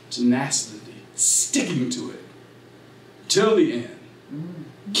 Tenacity, sticking to it, till the end,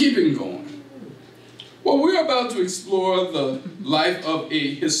 keeping going. Well, we're about to explore the life of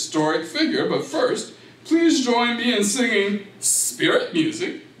a historic figure, but first, please join me in singing spirit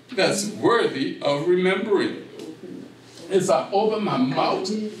music that's worthy of remembering. As I open my mouth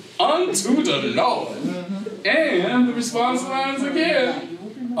unto the Lord. And the response lines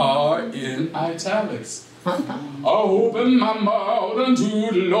again are in italics. I open my mouth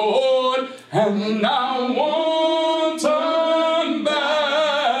unto the Lord, and I won't turn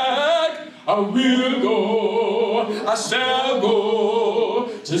back. I will go, I shall go,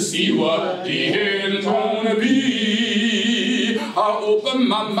 to see what the end's gonna be. I open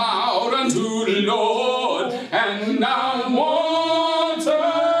my mouth unto the Lord, and I won't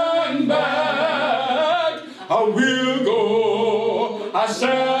turn back. I will go, I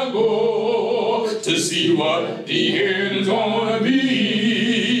shall go, to see what the end's gonna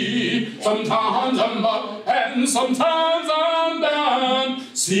be. Sometimes I'm up and sometimes I'm down.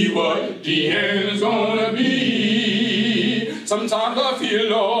 See what the end's gonna be. Sometimes I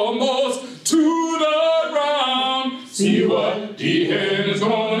feel almost to the ground. See what the end's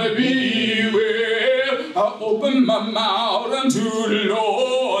gonna be. Well, I open my mouth unto the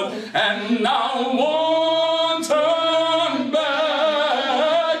Lord, and I won't turn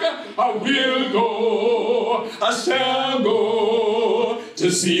back. I will go, I shall go,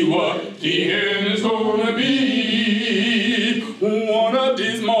 to see what the end's gonna be. One of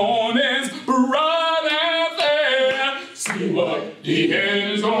these mornings, bright and fair, see what the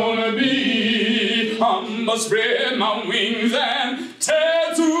end's gonna be. I'm must spread my wings and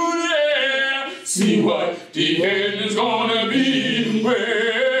tear through the air. See what the end is gonna be.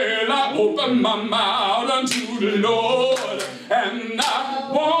 Well, I open my mouth unto the Lord, and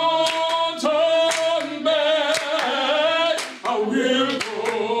I won't turn back. I will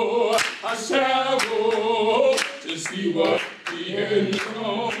go, I shall go, to see what the end is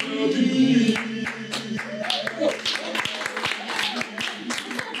gonna be.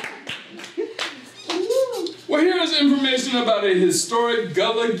 Well, here's information about a historic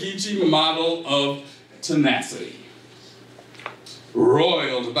Gullah Geechee model of tenacity.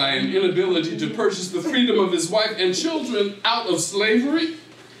 Roiled by an inability to purchase the freedom of his wife and children out of slavery,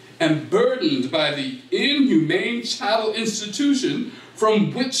 and burdened by the inhumane chattel institution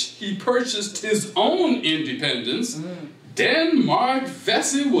from which he purchased his own independence, Denmark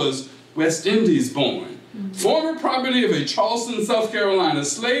Vesey was West Indies born, former property of a Charleston, South Carolina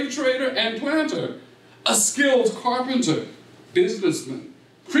slave trader and planter, a skilled carpenter, businessman,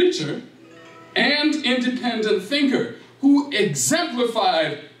 preacher, and independent thinker who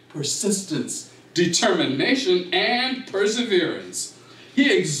exemplified persistence, determination, and perseverance.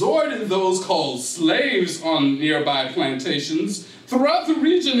 He exhorted those called slaves on nearby plantations throughout the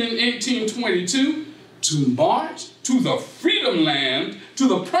region in 1822 to march to the freedom land, to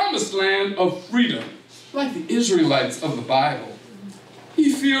the promised land of freedom, like the Israelites of the Bible. He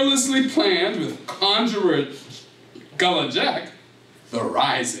fearlessly planned with conjurer Gullah Jack the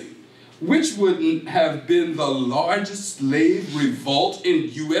Rising, which would have been the largest slave revolt in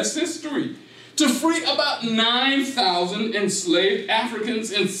U.S. history, to free about 9,000 enslaved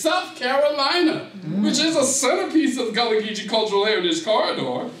Africans in South Carolina, which is a centerpiece of Gullah Geechee Cultural Heritage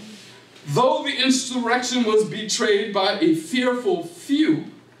Corridor. Though the insurrection was betrayed by a fearful few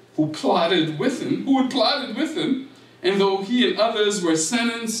who had plotted with him, and though he and others were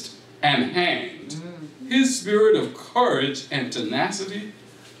sentenced and hanged, his spirit of courage and tenacity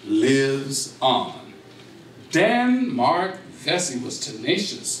lives on. Denmark Vesey was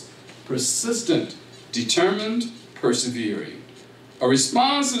tenacious, persistent, determined, persevering. A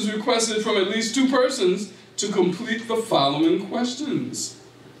response is requested from at least 2 persons to complete the following questions.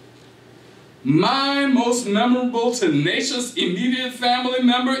 My most memorable, tenacious, immediate family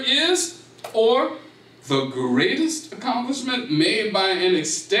member is, or the greatest accomplishment made by an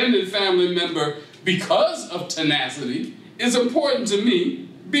extended family member because of tenacity is important to me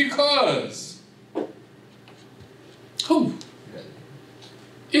because who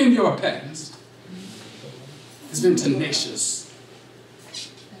in your past has been tenacious?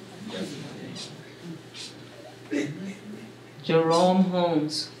 Jerome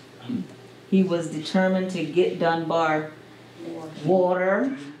Holmes. He was determined to get Dunbar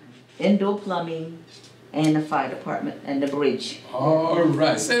water, indoor plumbing, and the fire department and the bridge. All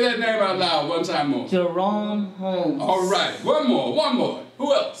right. Say that name out loud one time more. Jerome Holmes. All right. One more.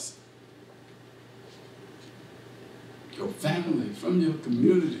 Who else? Your family, from your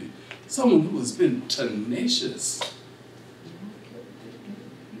community. Someone who has been tenacious.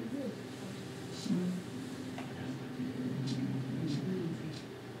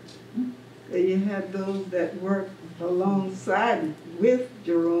 And you had those that worked alongside with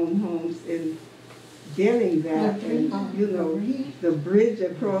Jerome Holmes in getting that, and you know, the bridge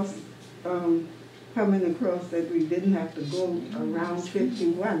across, coming across that we didn't have to go around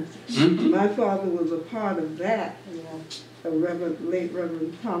 51. My father was a part of that, late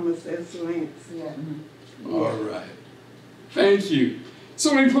Reverend Thomas S. Lance. All right. Thank you.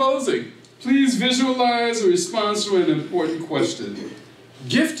 So in closing, please visualize a response to an important question.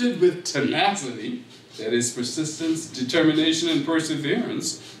 Gifted with tenacity, that is persistence, determination, and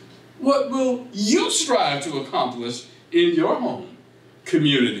perseverance, what will you strive to accomplish in your home,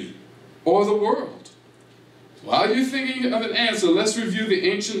 community, or the world? While you're thinking of an answer, let's review the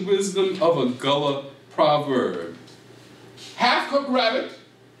ancient wisdom of a Gullah proverb. Half-cooked rabbit,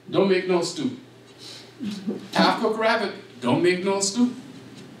 don't make no stew. Half-cooked rabbit, don't make no stew.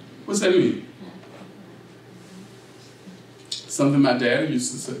 What's that mean? Something my dad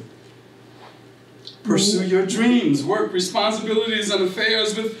used to say. Pursue your dreams, work, responsibilities, and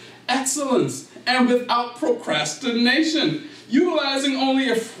affairs with excellence and without procrastination. Utilizing only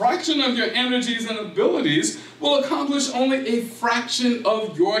a fraction of your energies and abilities will accomplish only a fraction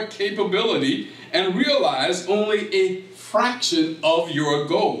of your capability and realize only a fraction of your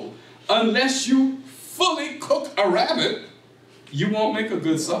goal. Unless you fully cook a rabbit, you won't make a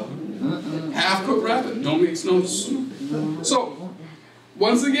good supper. Half-cooked rabbit don't make no soup. So,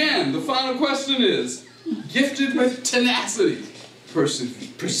 once again, the final question is, gifted with tenacity,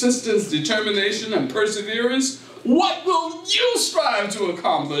 persistence, determination, and perseverance, what will you strive to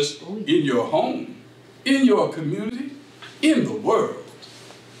accomplish in your home, in your community, in the world?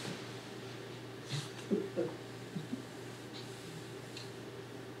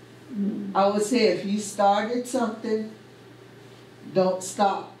 I would say if you started something, don't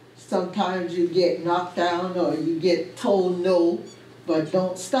stop. Sometimes you get knocked down or you get told no, but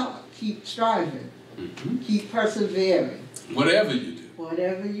don't stop. Keep striving. Keep persevering. Whatever you do.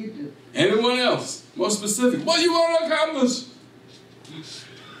 Whatever you do. Anyone else? More specific. What you want to accomplish?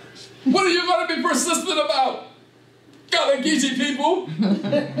 What are you going to be persistent about? Gullah Geechee people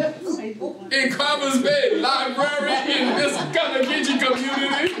in Carver's Bay Library in this Gullah Geechee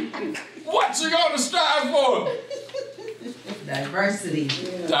community. What you going to strive for? Diversity.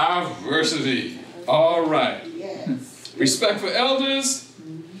 Yeah. Diversity. All right. Yes. Respect for elders,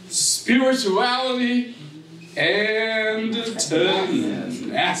 spirituality, and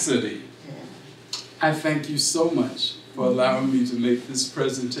tenacity. I thank you so much for allowing me to make this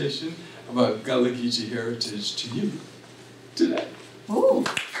presentation about Gullah Geechee heritage to you today. Ooh.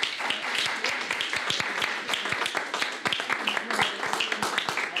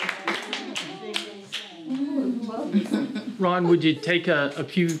 Ron, would you take a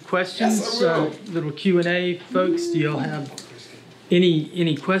few questions? Yes, I will. Little Q&A, folks. Do y'all have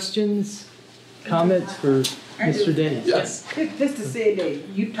any questions, comments for Mr. Daise? Yes. Just to say that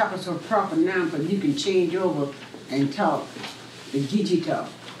you talking so proper now, but you can change over and talk the Geechee talk.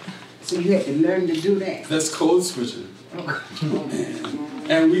 So you have to learn to do that. That's code switching.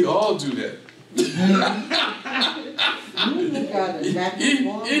 And we all do that.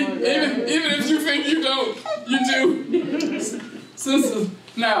 Even if you think you don't, you do.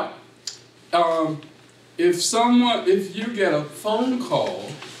 Now, if you get a phone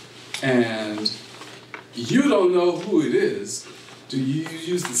call and you don't know who it is, do you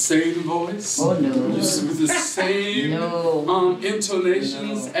use the same voice? Oh no. Use the same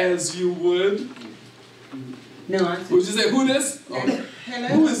intonations as you would? No, I Would you say, who this? Oh, hello.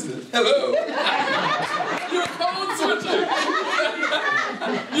 who is this? Hello? You're code switching.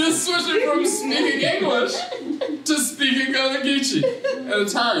 You're switching from speaking English to speaking Gullah Geechee at a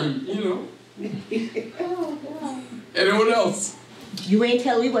time, you know. Anyone else? You ain't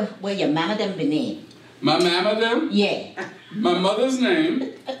tell me where your mama them been in. My mama them? Yeah. My mother's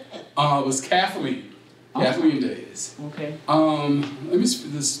name was Kathleen. Kathleen Daise. Okay. Let me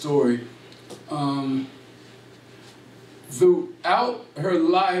speak this story. Throughout her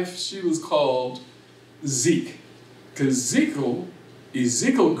life, she was called Zeke, because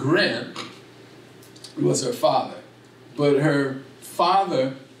Ezekiel Grant was her father, but her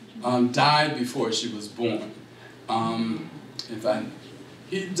father died before she was born.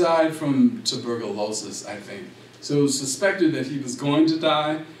 He died from tuberculosis, I think. So it was suspected that he was going to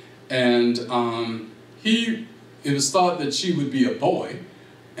die, and it was thought that she would be a boy,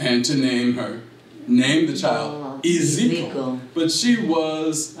 and to name the child Ezekiel. But she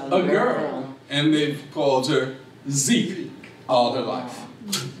was a girl, and they've called her Zeke all her life.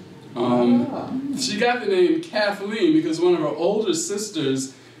 She got the name Kathleen because one of her older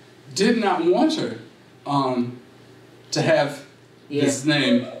sisters did not want her to have this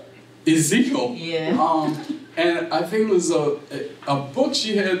name Ezekiel. Yeah. And I think it was a book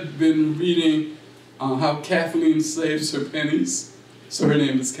she had been reading, how Kathleen saves her pennies. So her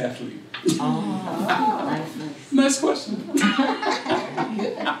name is Kathleen. Nice. Nice question.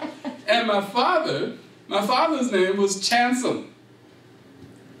 And my father's name was Chancellor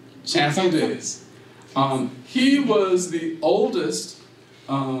Daise. He was the oldest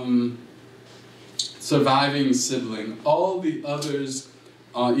surviving sibling. All the others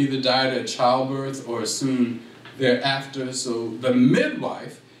either died at childbirth or soon thereafter. So the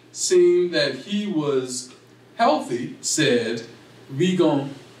midwife, seeing that he was healthy, said, "We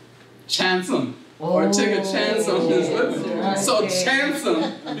gon' chance him, or take a chance on his living." Right. So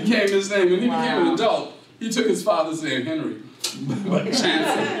Chancellor became his name. When he became an adult, he took his father's name, Henry. But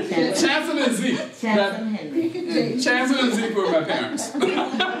Chancellor and Zeke. Chancellor and Zeke were my parents.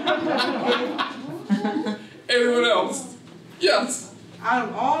 Anyone else? Yes. Out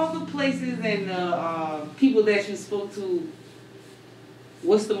of all the places and people that you spoke to,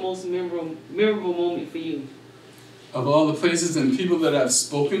 what's the most memorable moment for you? Of all the places and people that I've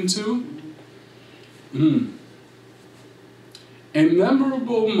spoken to, a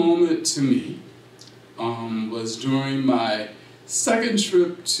memorable moment to me was during my second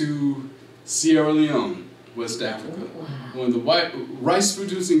trip to Sierra Leone, West Africa, one of the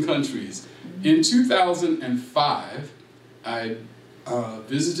rice-producing countries. In 2005, I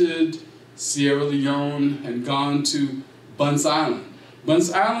visited Sierra Leone and gone to Bunce Island.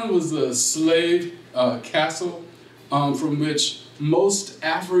 Bunce Island was a slave castle from which most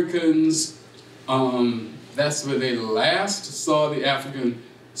Africans That's where they last saw the African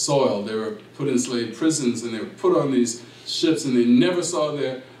soil. They were put in slave prisons and they were put on these ships and they never saw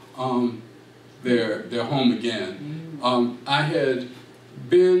their home again. I had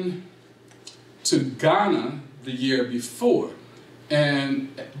been to Ghana the year before,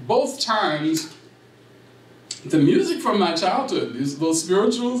 and both times the music from my childhood, those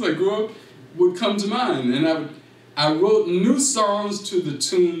spirituals I grew up, would come to mind, and I wrote new songs to the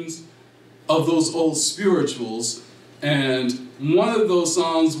tunes of those old spirituals, and one of those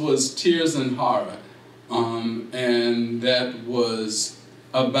songs was Tears and Horror, and that was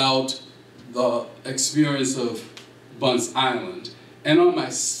about the experience of Bunce Island. And on my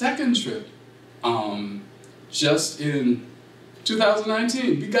second trip, just in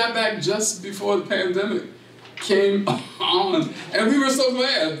 2019, we got back just before the pandemic came on, and we were so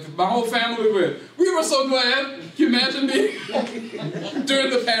glad. My whole family we were so glad. Can you imagine me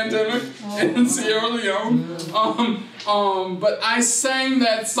during the pandemic in Sierra Leone? But I sang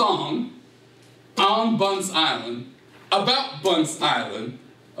that song on Bunce Island, about Bunce Island,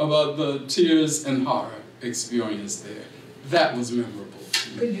 about the tears and horror experience there. That was memorable.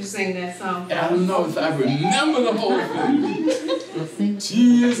 Could you sing that song? I don't know if I remember the whole thing.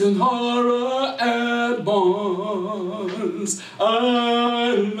 Tears and horror at Bunce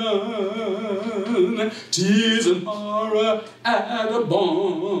Island. Tears and horror at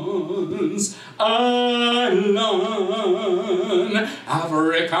Bunce Island.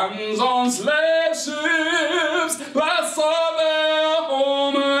 Africans on slave ships that saw their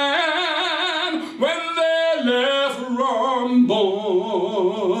homeland when they left from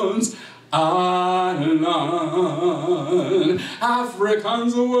Bunce Island.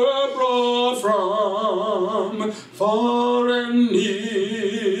 Africans were brought from far and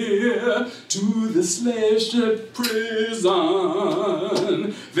near to the slave ship prison.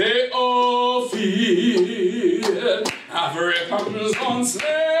 They all feared Africans on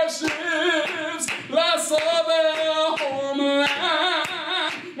slave ships that saw their homeland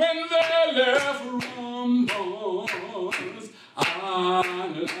when they left from Bunce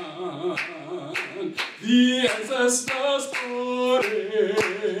Island. The ancestors'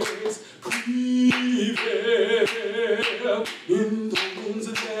 bodies prevail in the winds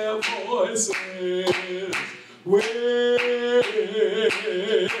of their voices. Where they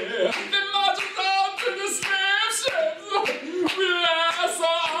marched on to the slave ships, we lost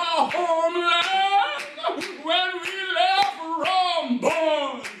our homeland when we left from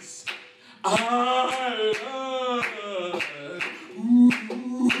Bunce Island.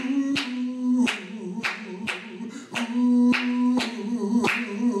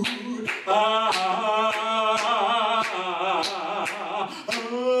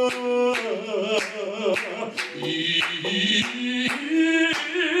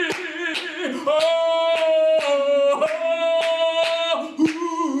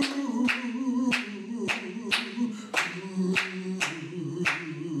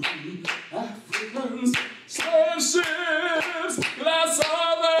 Africans, slave ships, that's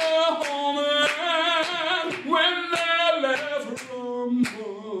all their homeland when they left from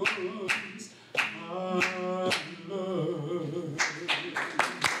Bunce Island.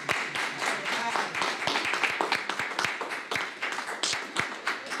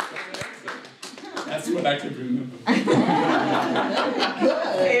 That's what I can remember.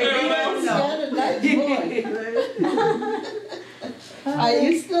 Are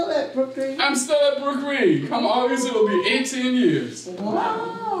you still at Brook Green? I'm still at Brook Green. Come August, it'll be 18 years.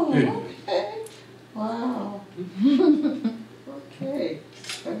 Wow. Yeah. Okay. Wow. Okay.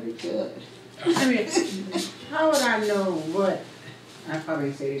 Very good. I mean, how would I know what? I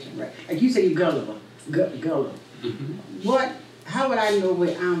probably say this right. Like you say, you Gullah. Gullah. What? How would I know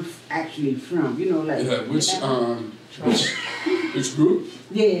where I'm actually from? You know, like Which group?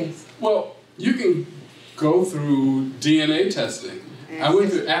 Yes. Well, you can go through DNA testing. I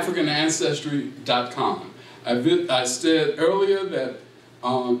went to AfricanAncestry.com. I said earlier that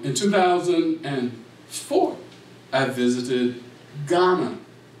in 2004, I visited Ghana,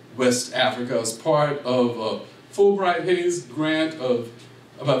 West Africa, as part of a Fulbright Hayes grant of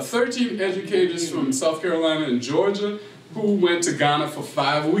about 13 educators from South Carolina and Georgia who went to Ghana for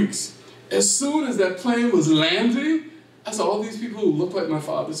 5 weeks. As soon as that plane was landing, I saw all these people who looked like my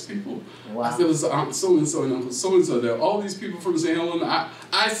father's people. Wow. There was Aunt so-and-so and Uncle so-and-so there. All these people from St. Helena.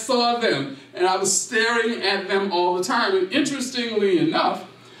 I saw them, and I was staring at them all the time. And interestingly enough,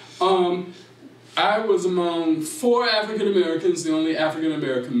 I was among 4 African Americans, the only African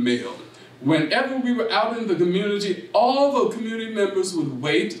American male. Whenever we were out in the community, all the community members would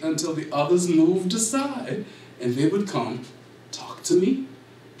wait until the others moved aside, and they would come, talk to me,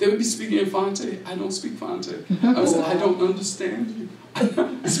 They would be speaking in Fonte. I don't speak Fonte. I would say, I don't understand you.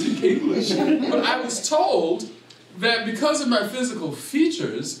 I speak English. But I was told that because of my physical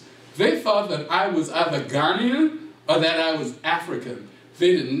features, they thought that I was either Ghanaian or that I was African.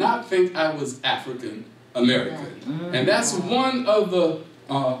 They did not think I was African American. And that's one of the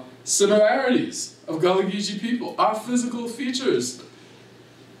similarities of Gullah Geechee people, our physical features.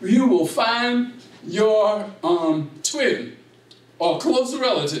 You will find your twin or close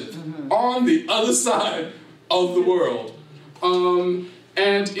relative on the other side of the world.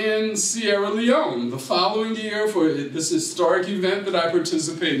 And in Sierra Leone, the following year, for this historic event that I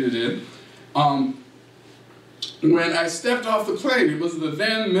participated in, when I stepped off the plane, it was the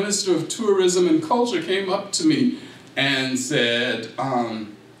then Minister of Tourism and Culture came up to me and said,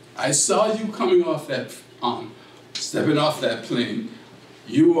 I saw you coming off that, stepping off that plane.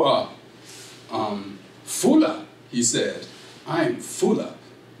 You are Fula, he said. I'm Fula.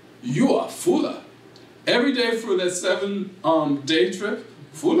 You are Fula. Every day for that 7-day trip,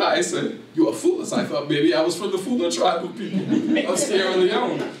 Fula, I said, you are Fula. So I thought maybe I was from the Fula tribe of people of Sierra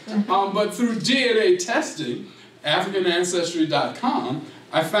Leone. But through DNA testing, AfricanAncestry.com,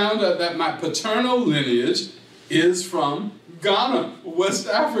 I found out that my paternal lineage is from Ghana, West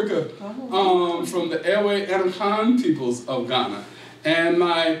Africa, from the Ewe and Khan peoples of Ghana. And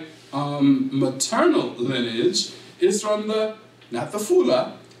my maternal lineage is from the, not the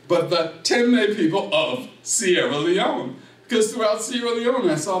Fula, but the Temne people of Sierra Leone. Because throughout Sierra Leone,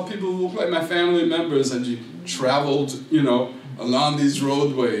 I saw people who looked like my family members, and you traveled, you know, along these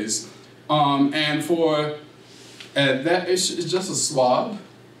roadways. And for that, it's just a swab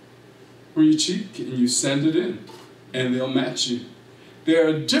for your cheek, and you send it in, and they'll match you. There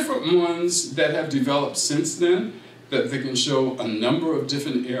are different ones that have developed since then that they can show a number of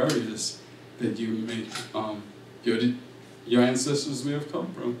different areas that you may, your ancestors may have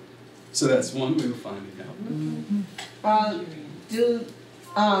come from. So that's one way of finding out. Do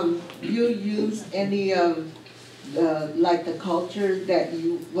you use any of like the culture that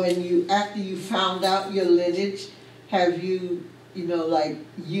you, when you, after you found out your lineage, have you, you know, like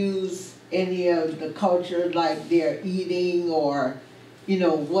used any of the culture, like their eating or, you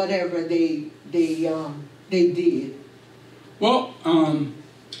know, whatever they did? Well,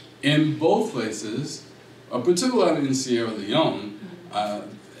 in both places, particularly in Sierra Leone,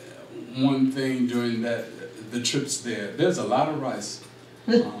 one thing during the trips there, there's a lot of rice.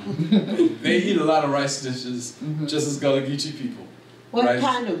 They eat a lot of rice dishes, just as Gullah Geechee people. What rice,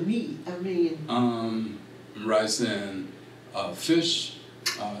 kind of meat? I mean, rice and fish,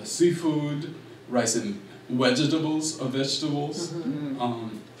 seafood, rice and vegetables.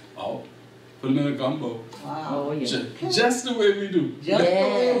 All put them in a gumbo. Wow. Oh, yeah. Just the way we do. Just the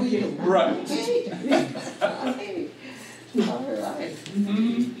way we do. Right. Okay. All right.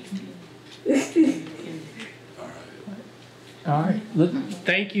 All right. Look,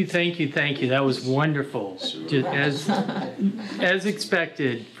 thank you. That was wonderful. Sure. Just as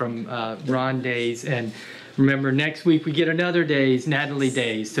expected from Ron Daise. And remember, next week we get another Daise, Natalie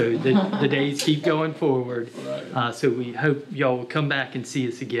Daise. So the days keep going forward. So we hope y'all will come back and see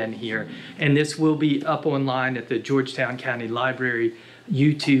us again here. And this will be up online at the Georgetown County Library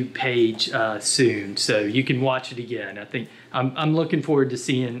YouTube page soon, so you can watch it again. I think I'm looking forward to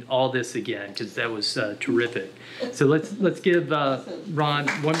seeing all this again because that was terrific. So let's give Ron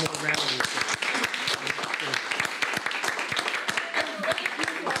one more round of applause.